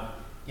instead of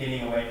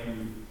deepening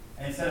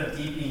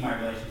my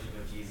relationship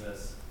with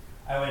Jesus,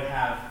 I would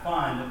have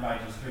fun by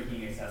just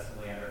drinking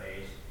excessively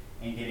underage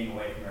and getting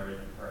away from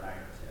everything for a night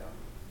or two.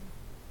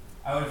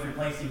 I was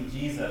replacing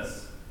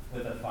Jesus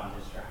with a fun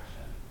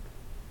distraction.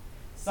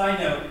 Side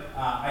note,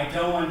 I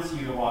don't want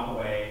you to walk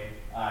away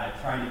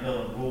trying to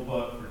build a rule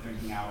book for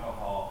drinking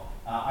alcohol.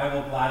 I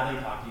will gladly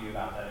talk to you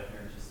about that if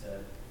you're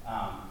interested.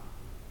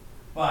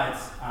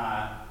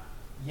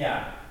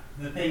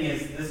 The thing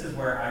is, this is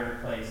where I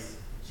replace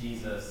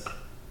Jesus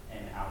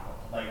and alcohol.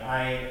 Like,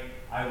 I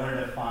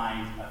wanted to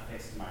find a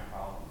fix to my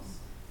problems,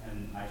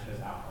 and I chose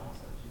alcohol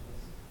instead of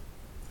Jesus.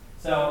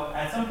 So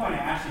at some point, I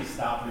actually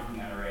stopped drinking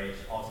underage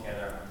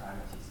altogether at my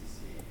time at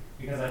TCC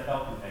because I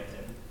felt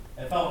convicted.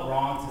 It felt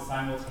wrong to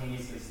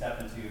simultaneously step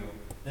into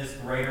this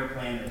greater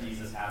plan that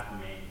Jesus had for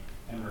me,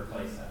 and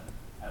replace him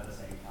at the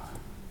same time.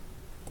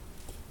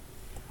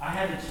 I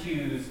had to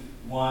choose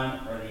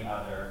one or the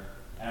other,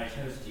 and I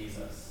chose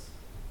Jesus,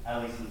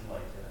 at least until I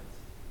didn't.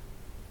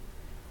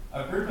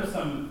 A group of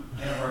some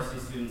university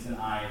students and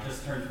I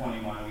just turned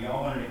 21, and we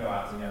all wanted to go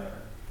out together.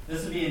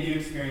 This would be a new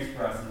experience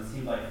for us, and it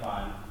seemed like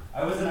fun.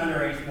 I wasn't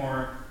underage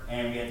more,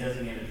 and we had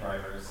designated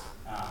drivers.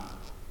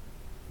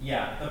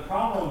 The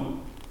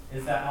problem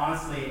is that,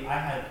 honestly, I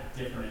had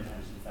different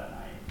intentions that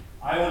night.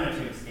 I wanted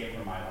to escape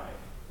from my life.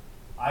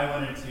 I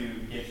wanted to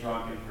get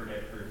drunk and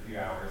forget for a few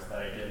hours that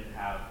I didn't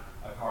have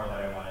a car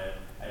that I wanted,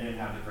 I didn't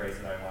have the grades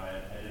that I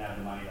wanted, I didn't have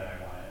the money that I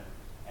wanted,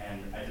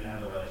 and I didn't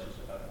have the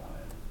relationship that I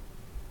wanted.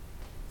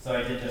 So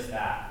I did just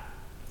that.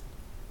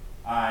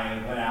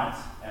 I went out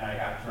and I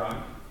got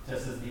drunk,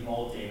 just as the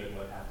old David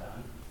would have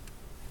done.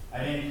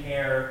 I didn't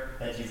care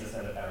that Jesus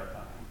had a better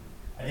plan.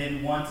 I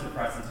didn't want to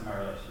press into my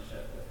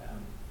relationship with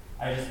him.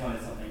 I just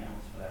wanted something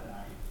else for that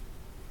night.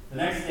 The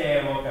next day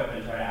I woke up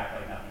and tried to act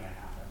like nothing had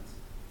happened.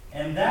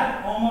 And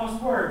that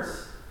almost worked,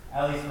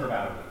 at least for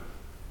about a week.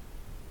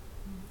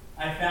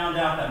 I found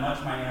out that much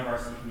of my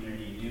InterVarsity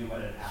community knew what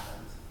had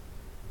happened.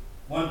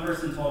 One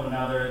person told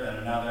another, then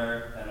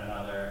another, then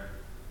another.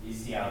 You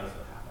see how this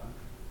would happen.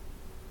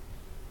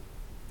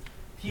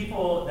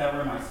 People that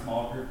were in my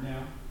small group knew.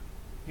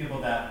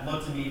 People that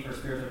looked to me for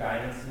spiritual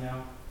guidance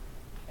knew.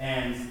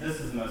 And this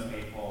is the most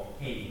faithful,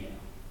 Katie knew.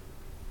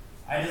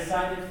 I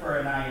decided for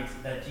a night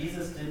that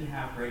Jesus didn't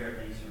have greater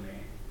things for me.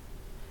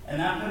 And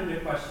that put into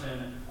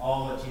question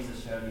all that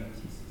Jesus showed me in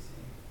TCC.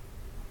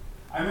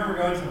 I remember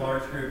going to a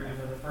large group and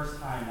for the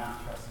first time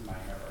not trusting my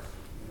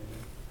InterVarsity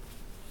community.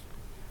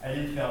 I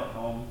didn't feel at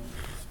home.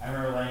 I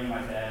remember laying in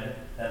my bed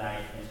that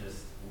night and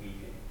just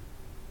weeping.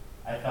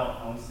 I felt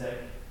homesick.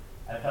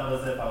 I felt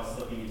as if I was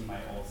slipping into my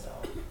old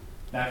self,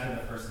 back to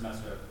the first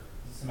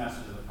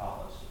semesters of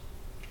college,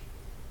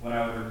 when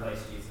I would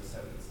replace Jesus so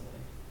easily.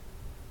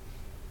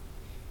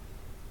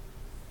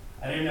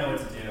 I didn't know what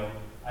to do.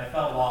 I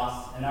felt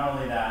lost, and not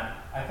only that,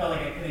 I felt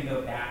like I couldn't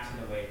go back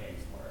to the way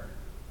things were.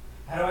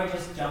 How do I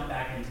just jump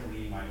back into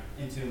leading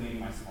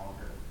my small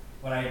group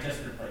when I had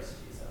just replaced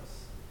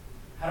Jesus?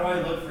 How do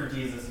I look for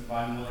Jesus if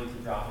I'm willing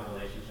to drop the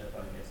relationship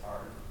when it gets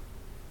hard?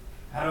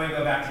 How do I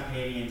go back to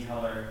Katie and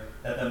tell her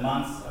that the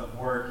months of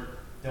work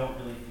don't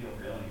really feel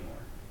real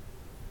anymore?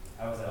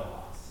 I was at a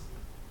loss.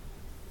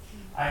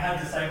 I had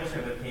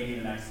discipleship with Katie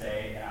the next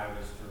day, and I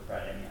was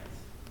regretting it.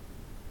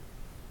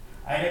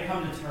 I had to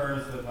come to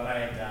terms with what I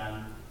had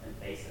done and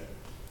face it.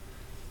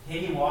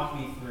 Katie walked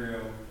me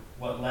through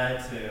what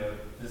led to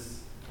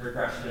this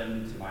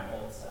regression to my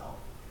old self.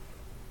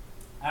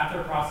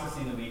 After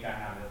processing the week I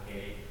had with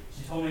Katie,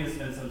 she told me to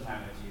spend some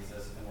time with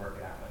Jesus and work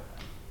it out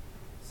with him.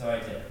 So I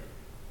did.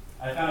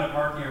 I found a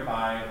park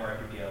nearby where I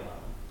could be alone.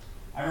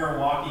 I remember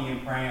walking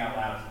and praying out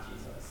loud to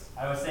Jesus.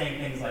 I was saying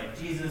things like,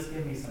 Jesus,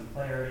 give me some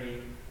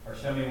clarity, or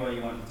show me what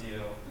you want to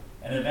do.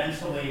 And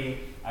eventually,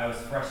 I was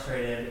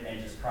frustrated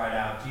and just cried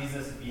out,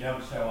 Jesus, if you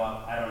don't show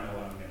up, I don't know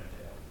what I'm going to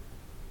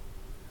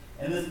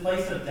do. In this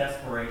place of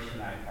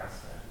desperation, I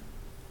pressed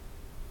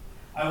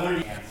in. I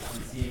wanted to answer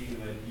and see if he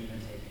would even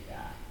take me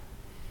back.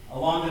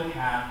 Along the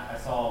path, I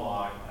saw a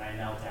log, and I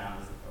knelt down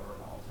as if it were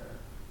an altar.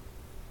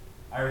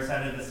 I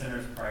recited the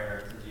sinner's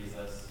prayer to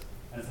Jesus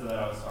and said that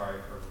I was sorry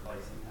for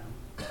replacing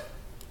him.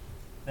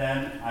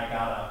 Then I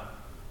got up,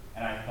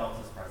 and I felt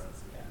his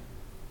presence again.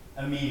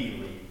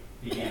 Immediately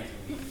began to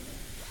weep again.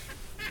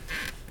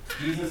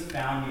 Jesus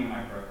found me in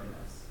my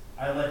brokenness.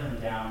 I let him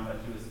down, but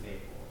he was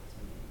faithful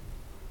to me.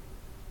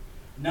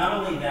 Not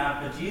only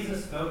that, but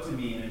Jesus spoke to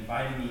me and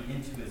invited me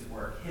into his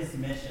work, his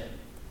mission.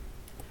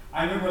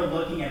 I remember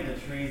looking at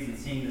the trees and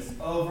seeing this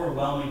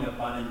overwhelming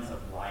abundance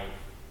of life.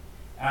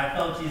 And I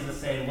felt Jesus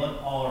say,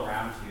 look all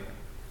around you.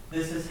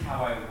 This is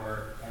how I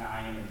work, and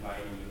I am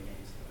inviting you into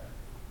it.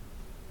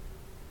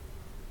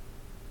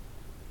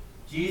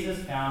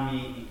 Jesus found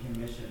me and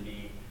commissioned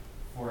me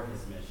for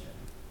his mission.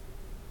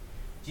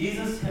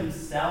 Jesus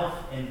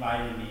himself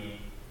invited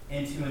me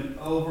into an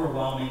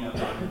overwhelming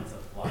abundance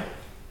of life.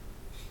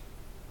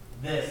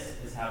 This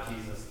is how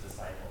Jesus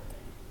discipled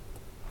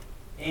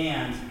me,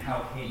 and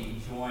how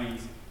Katie joined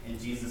in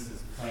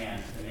Jesus'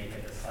 plan to make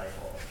a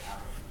disciple out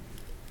of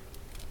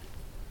me.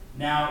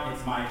 Now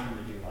it's my turn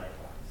to do likewise.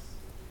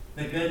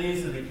 The good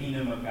news of the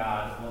kingdom of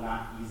God will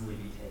not easily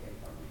be taken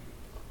from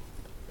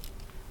me.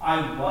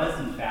 I was,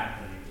 in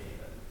fact, the new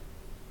David.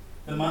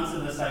 The months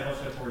of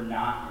discipleship were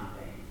not in vain.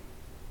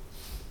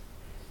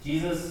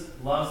 Jesus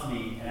loves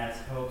me and has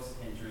hopes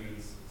and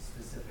dreams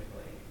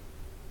specifically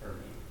for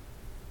me.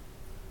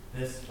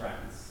 This,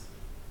 friends,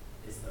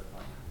 is the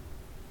plan.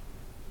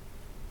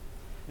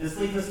 This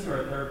leads us to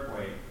our third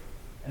point,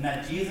 and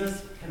that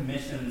Jesus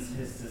commissions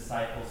his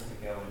disciples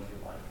to go and do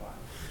likewise.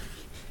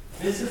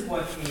 This is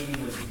what Katie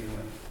was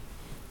doing.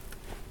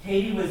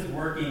 Katie was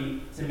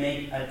working to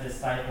make a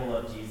disciple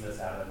of Jesus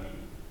out of me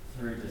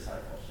through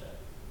discipleship.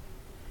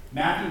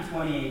 Matthew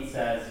 28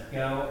 says,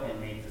 go and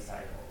make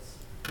disciples.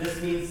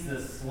 This means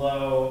the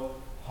slow,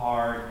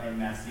 hard, and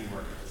messy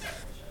work of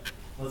discipleship.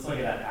 Let's look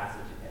at that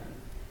passage again.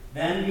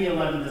 Then the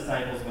 11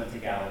 disciples went to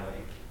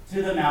Galilee,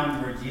 to the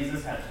mountain where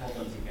Jesus had told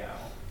them to go.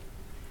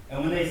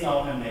 And when they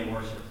saw him, they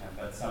worshipped him,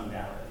 but some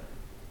doubted.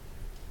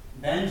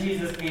 Then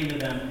Jesus came to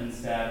them and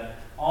said,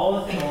 "All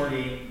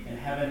authority in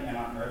heaven and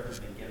on earth has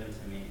been given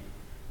to me.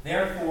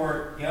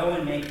 Therefore, go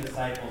and make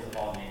disciples of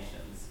all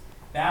nations,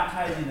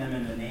 baptizing them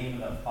in the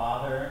name of the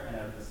Father and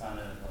of the Son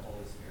and of the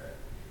Holy Spirit,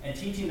 and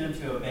teaching them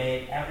to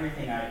obey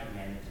everything I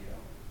commanded you.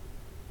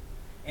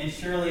 And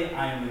surely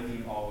I am with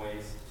you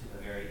always to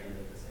the very end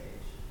of this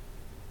age."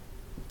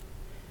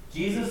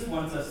 Jesus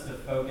wants us to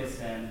focus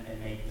in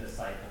and make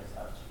disciples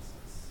of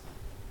Jesus.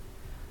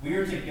 We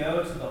are to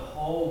go to the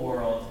whole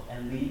world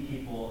and lead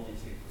people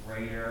into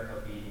greater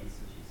obedience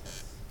to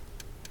Jesus.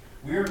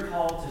 We are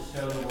called to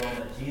show the world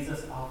that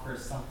Jesus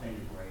offers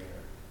something greater.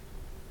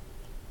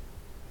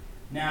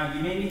 Now,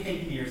 you may be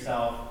thinking to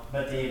yourself,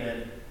 "But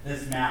David,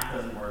 this math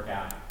doesn't work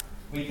out.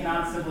 We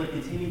cannot simply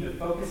continue to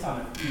focus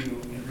on a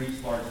few and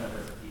reach large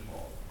numbers of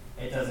people.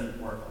 It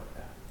doesn't work like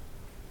that."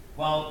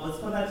 Well, let's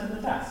put that to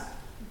the test.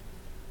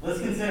 Let's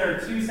consider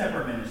two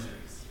separate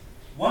ministries.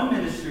 One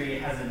ministry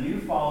has a new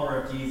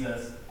follower of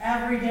Jesus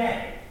every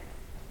day.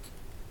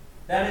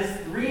 That is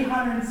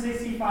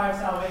 365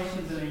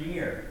 salvations in a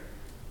year.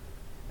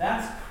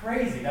 That's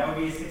crazy. That would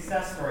be a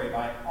success story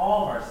by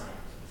all of our standards.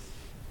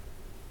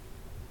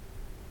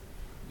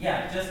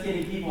 Yeah, just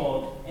getting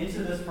people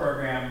into this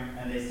program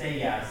and they say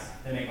yes,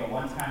 they make a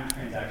one-time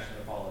transaction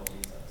to follow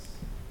Jesus.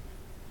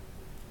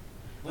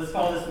 Let's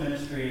call this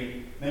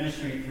ministry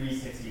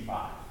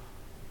 365.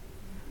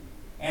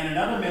 And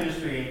another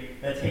ministry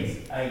that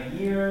takes a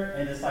year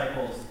and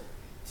disciples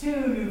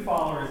 2 new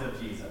followers of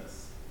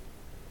Jesus.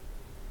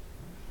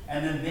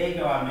 And then they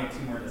go out and make 2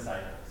 more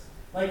disciples.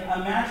 Like,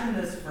 imagine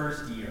this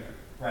first year,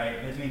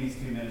 right, between these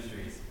 2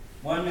 ministries.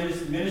 One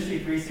ministry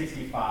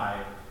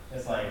 365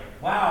 is like,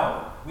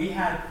 wow, we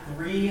had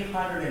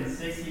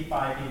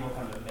 365 people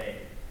come to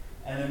faith.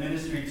 And then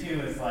ministry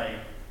 2 is like,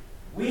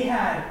 we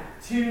had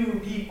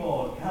 2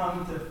 people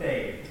come to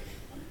faith.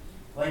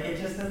 Like, it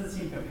just doesn't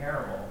seem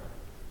comparable.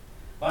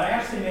 But I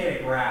actually made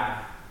a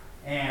graph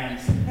and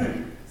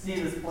see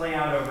this play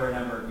out over a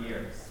number of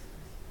years.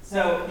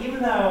 So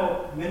even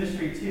though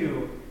ministry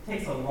 2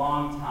 takes a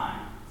long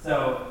time,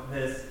 so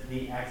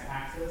the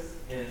x-axis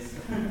is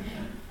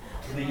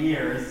the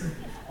years,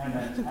 and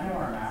then I know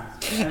our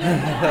math. And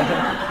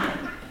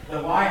then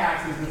the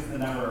y-axis is the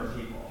number of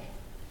people.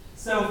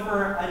 So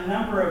for a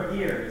number of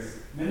years,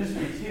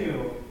 ministry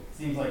 2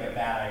 seems like a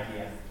bad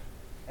idea.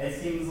 It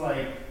seems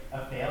like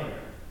a failure.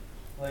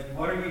 Like,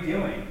 what are you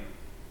doing?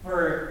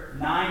 For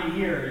 9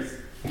 years,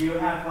 you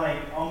have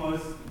like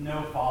almost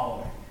no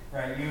following,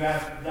 right? You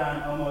have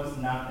done almost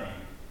nothing.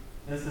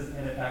 This is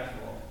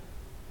ineffectual.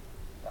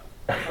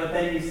 But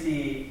then you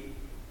see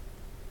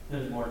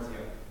there's more to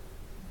it.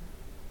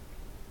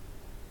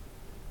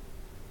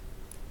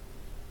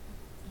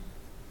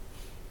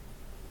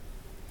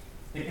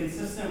 The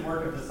consistent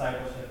work of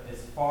discipleship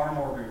is far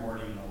more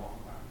rewarding in the long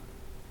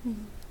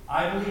run.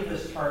 I believe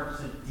this chart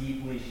should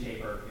deeply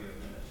shape our view of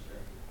ministry.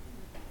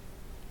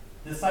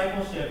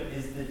 Discipleship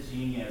is the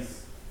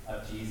genius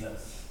of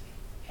Jesus,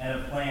 and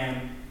a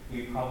plan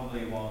we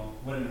probably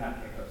wouldn't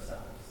have picked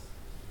ourselves.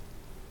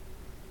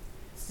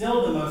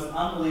 Still, the most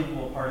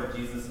unbelievable part of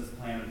Jesus'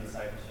 plan of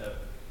discipleship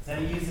is that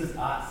he uses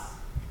us.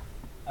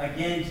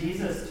 Again,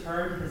 Jesus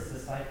turned to his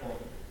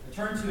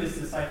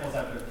disciples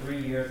after 3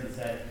 years and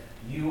said,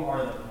 "You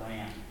are the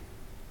plan."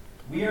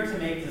 We are to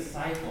make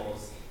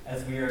disciples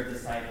as we are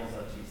disciples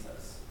of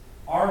Jesus.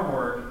 Our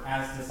work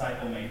as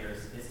disciple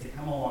makers is to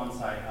come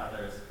alongside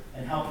others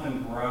and help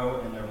them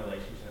grow in their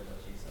relationship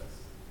with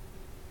Jesus.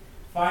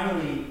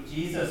 Finally,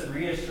 Jesus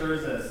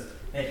reassures us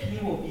that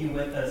he will be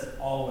with us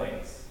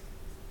always,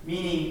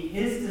 meaning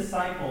his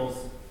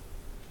disciples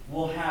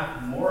will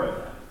have more of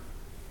them.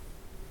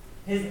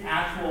 His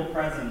actual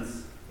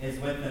presence is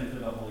with them through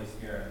the Holy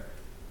Spirit.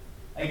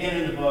 Again,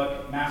 in the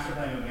book, Master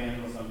Plan of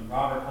Evangelism,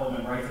 Robert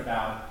Coleman writes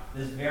about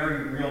this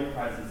very real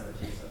presence of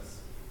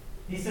Jesus.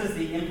 He says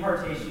the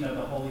impartation of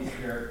the Holy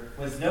Spirit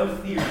was no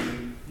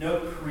theory, no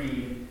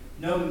creed,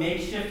 no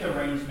makeshift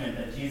arrangement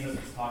that Jesus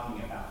was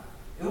talking about.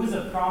 It was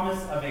a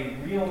promise of a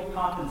real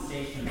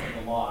compensation for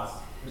the loss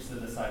which the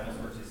disciples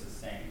were to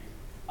sustain.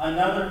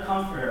 Another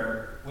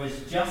comforter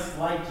was just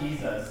like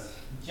Jesus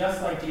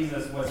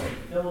was to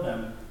fill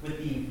them with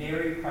the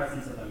very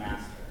presence of the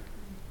Master.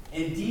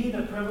 Indeed,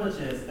 the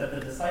privileges that the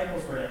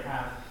disciples were to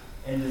have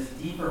in this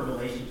deeper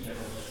relationship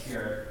with the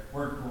Spirit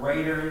were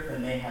greater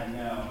than they had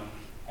known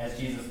as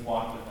Jesus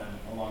walked with them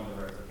along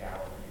the roads of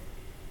Galilee.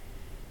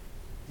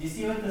 Do you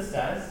see what this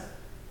says?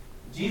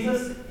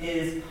 Jesus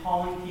is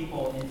calling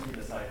people into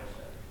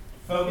discipleship,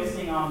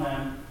 focusing on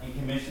them and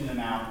commissioning them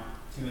out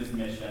to his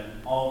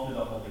mission, all through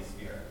the Holy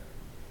Spirit.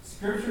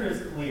 Scripture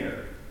is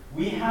clear.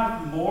 We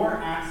have more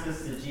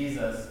access to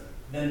Jesus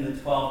than the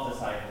 12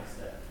 disciples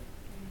did.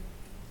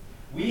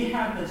 We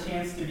have the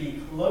chance to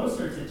be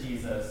closer to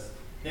Jesus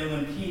than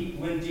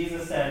when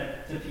Jesus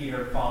said to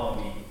Peter,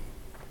 "Follow me."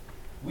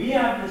 We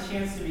have the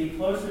chance to be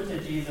closer to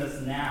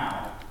Jesus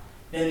now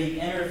than the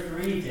inner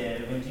three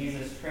did when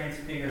Jesus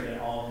transfigured in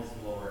all his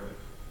glory.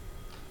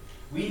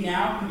 We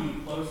now can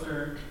be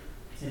closer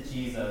to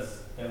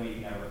Jesus than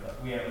we ever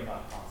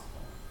thought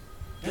possible.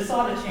 This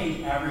ought to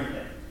change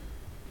everything.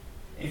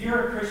 If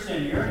you're a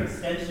Christian, you're an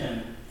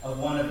extension of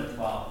one of the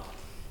 12.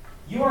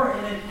 You are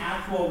in an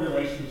actual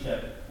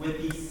relationship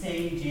with the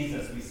same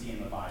Jesus we see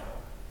in the Bible.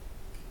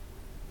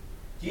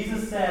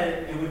 Jesus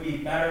said it would be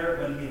better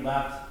when he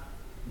left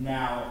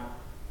now.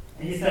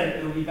 And he said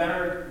it would be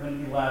better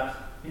when he left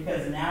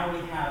because now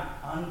we have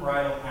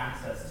unbridled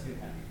access to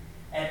him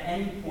at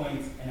any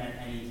point and at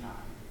any time.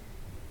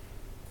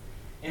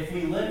 If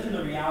we lived in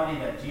the reality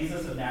that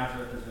Jesus of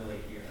Nazareth is really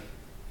here,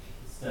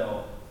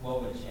 still,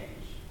 what would change?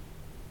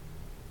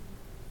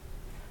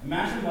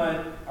 Imagine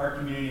what our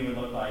community would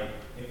look like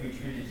if we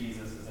treated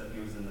Jesus as if he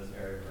was in this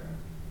very room.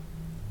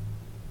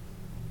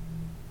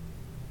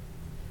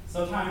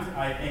 Sometimes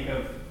I think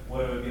of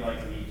what it would be like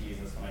to meet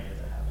Jesus when I get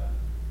to heaven.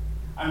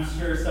 I'm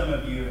sure some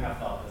of you have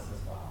thought this as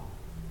well.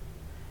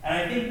 And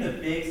I think the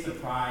big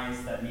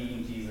surprise that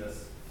meeting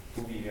Jesus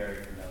will be very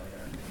familiar.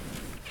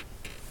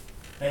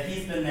 That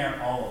he's been there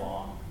all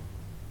along.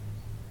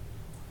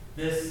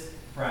 This,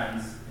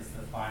 friends, is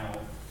the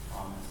final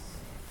promise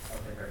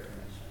of the Great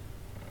Commission.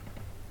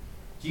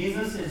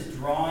 Jesus is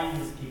drawing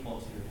his people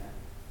to him.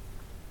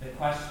 The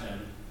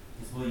question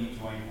is, will you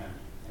join him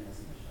in this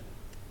mission?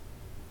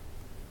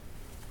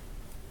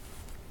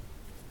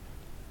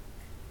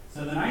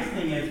 So the nice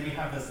thing is we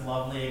have this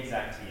lovely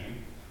exec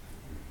team,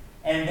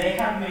 and they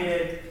have made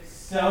it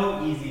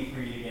so easy for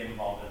you to get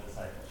involved in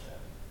discipleship.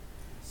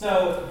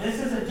 So this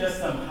isn't just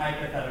some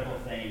hypothetical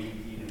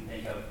thing you can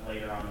think of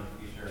later on in the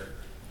future.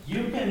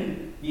 You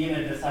can be in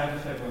a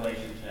discipleship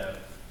relationship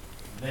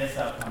this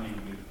upcoming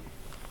week.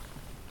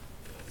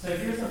 So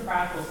here's some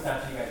practical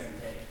steps you guys can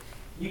take.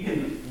 You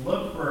can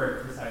look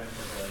for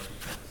discipleship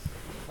relationships.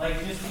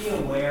 Like, just be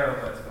aware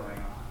of what's going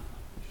on.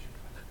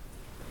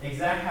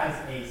 Exec has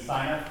a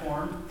sign-up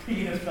form for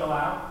you to fill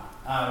out.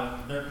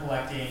 They're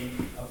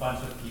collecting a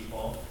bunch of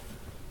people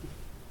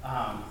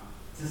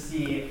to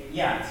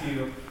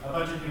a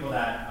bunch of people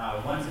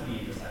that want to be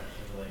in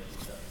discipleship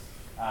relationships.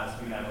 So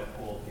we can have a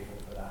pool of people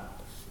for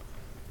that.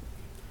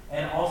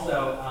 And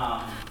also,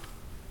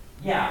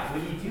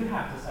 when you do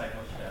have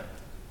discipleship,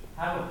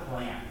 have a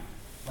plan.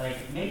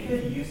 Like, make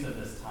good use of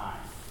this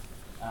time.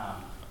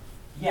 I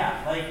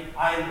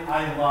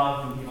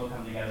love when people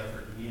come together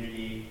for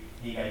community,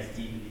 you guys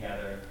deepen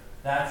together.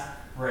 That's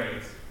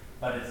great,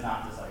 but it's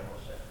not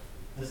discipleship.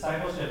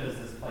 Discipleship is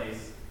this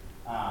place,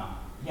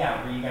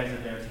 where you guys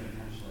are there to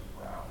intentionally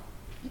grow.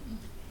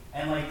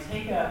 And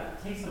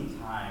take some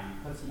time,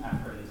 put some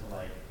effort into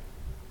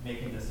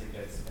making this a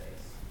good space.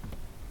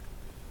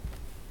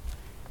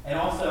 And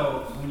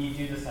also, when you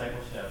do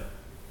discipleship,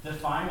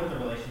 define what the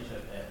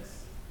relationship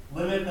is.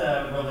 Limit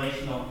the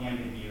relational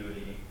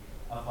ambiguity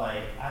of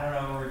I don't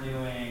know what we're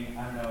doing,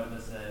 I don't know what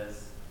this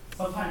is.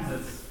 Sometimes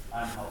it's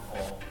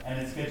unhelpful, and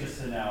it's good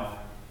just to know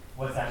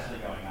what's actually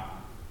going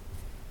on.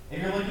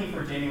 If you're looking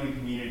for genuine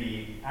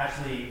community,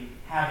 actually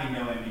having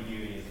no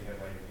ambiguity is a good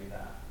way to do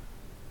that.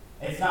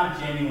 It's not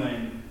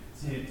genuine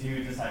to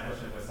do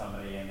discipleship with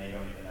somebody and they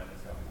don't even know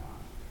what's going on.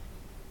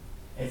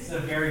 It's a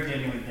very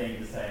genuine thing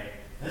to say,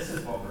 this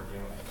is what we're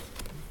doing.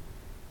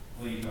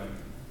 Will you join me in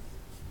this?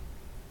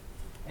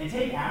 And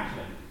take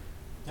action.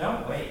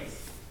 Don't wait.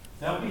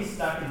 Don't be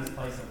stuck in this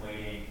place of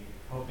waiting,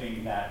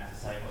 hoping that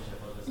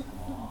discipleship will just come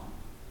along.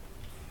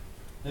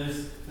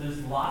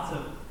 There's lots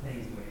of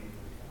things waiting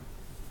for you.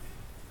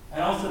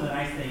 And also the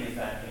nice thing is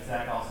that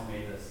Zach also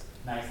made this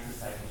nice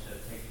discipleship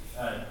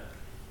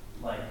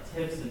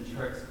tips and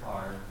tricks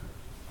card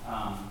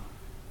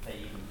that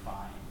you can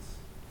find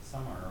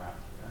somewhere around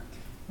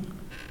here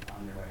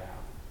on your way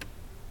out.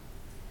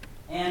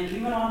 And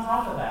even on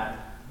top of that,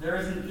 there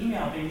is an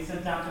email being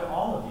sent out to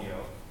all of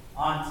you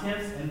on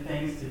tips and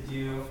things to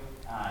do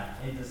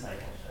in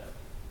discipleship.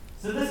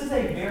 So this is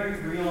a very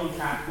real and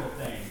practical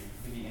thing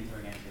to be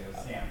entering into.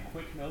 Sam.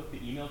 Quick note, the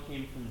email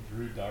came from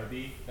Drew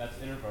Darby. That's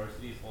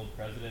InterVarsity's old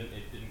president.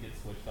 It didn't get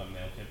switched on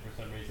MailChimp for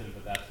some reason,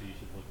 but that's who you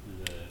should look through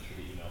the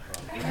email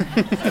from.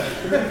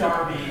 Drew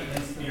Darby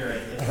in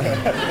spirit is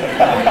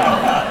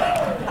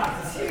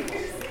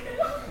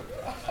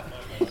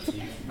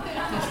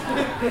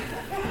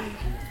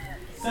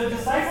So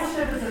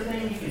discipleship is a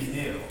thing you can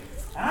do.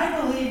 And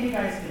I believe you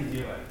guys can do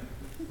it.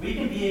 We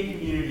can be a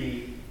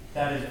community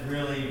that is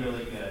really,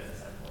 really good at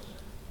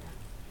discipleship.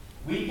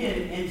 We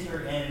can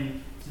enter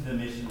into the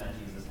mission that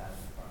Jesus has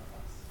for